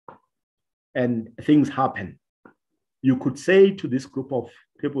party and things happen. You could say to this group of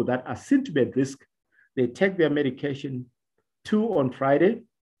people that are seen to be at risk, they take their medication 2 on Friday,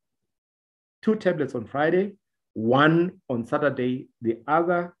 2 tablets on Friday, 1 on Saturday, the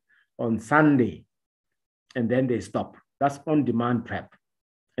other on Sunday, and then they stop. That's on-demand PreP.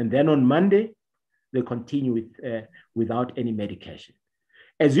 And then on Monday, they continue with, without any medication.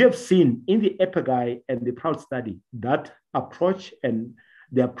 As you have seen in the EPIGAI and the PROUD study, that approach and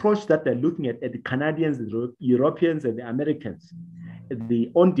the approach that they're looking at the Canadians, the Europeans, and the Americans, the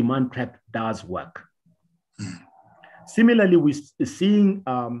on-demand PreP does work. Similarly, we're seeing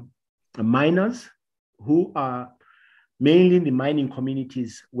miners who are mainly in the mining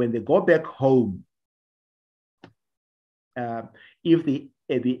communities. When they go back home, if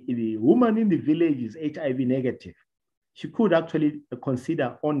the woman in the village is HIV negative, she could actually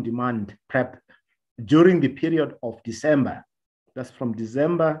consider on-demand PreP during the period of December. That's from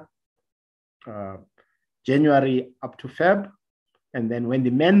December, January up to Feb. And then when the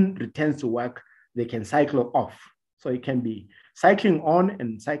man returns to work, they can cycle off. So it can be cycling on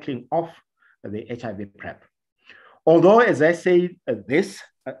and cycling off the HIV PreP. Although, as I say, this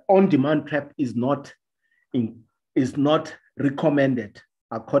on-demand PreP is not recommended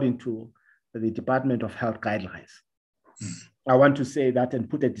according to the Department of Health guidelines. I want to say that and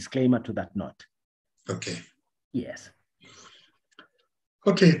put a disclaimer to that note. Okay. Yes.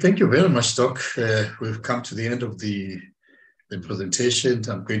 Okay, thank you very much, Doc. We've come to the end of the presentation.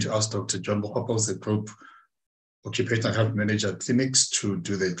 I'm going to ask Dr. John Mbobo, the Group Occupational Health Manager at Clinics, to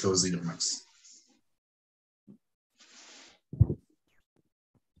do the closing remarks.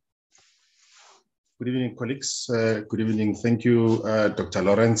 Good evening, colleagues. Good evening. Thank you, Dr.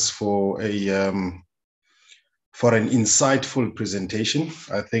 Lawrence, for an insightful presentation.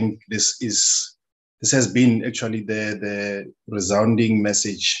 I think this has been actually the resounding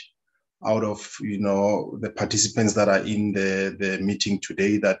message out of the participants that are in the meeting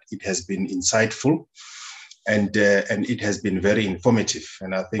today, that it has been insightful and it has been very informative.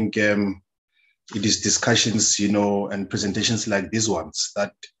 And I think it is discussions and presentations like these ones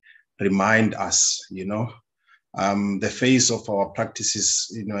that remind us the face of our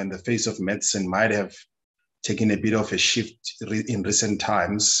practices and the face of medicine might have taken a bit of a shift in recent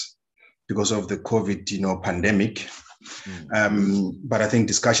times because of the COVID pandemic. But I think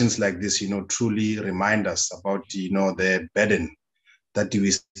discussions like this, truly remind us about, the burden that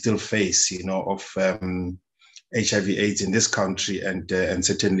we still face, of HIV/AIDS in this country and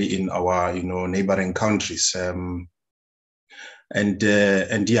certainly in our, neighboring countries. And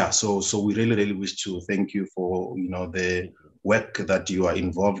yeah, so we really wish to thank you for, the work that you are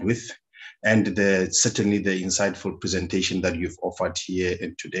involved with, and certainly the insightful presentation that you've offered here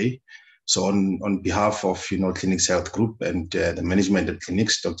today. So on behalf of, Clinics Health Group and the management at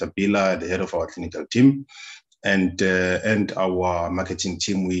Clinics, Dr. Bila, the head of our clinical team, and our marketing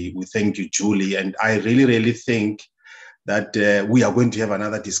team, we thank you, Julie. And I really think that we are going to have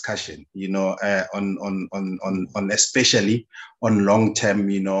another discussion, on especially on long-term,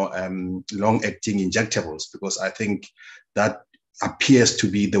 long-acting injectables, because I think that appears to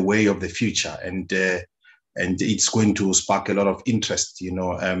be the way of the future, and it's going to spark a lot of interest,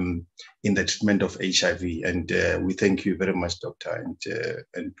 in the treatment of HIV. And we thank you very much, Doctor,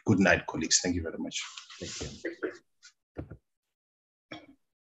 and good night, colleagues. Thank you very much. Thank you.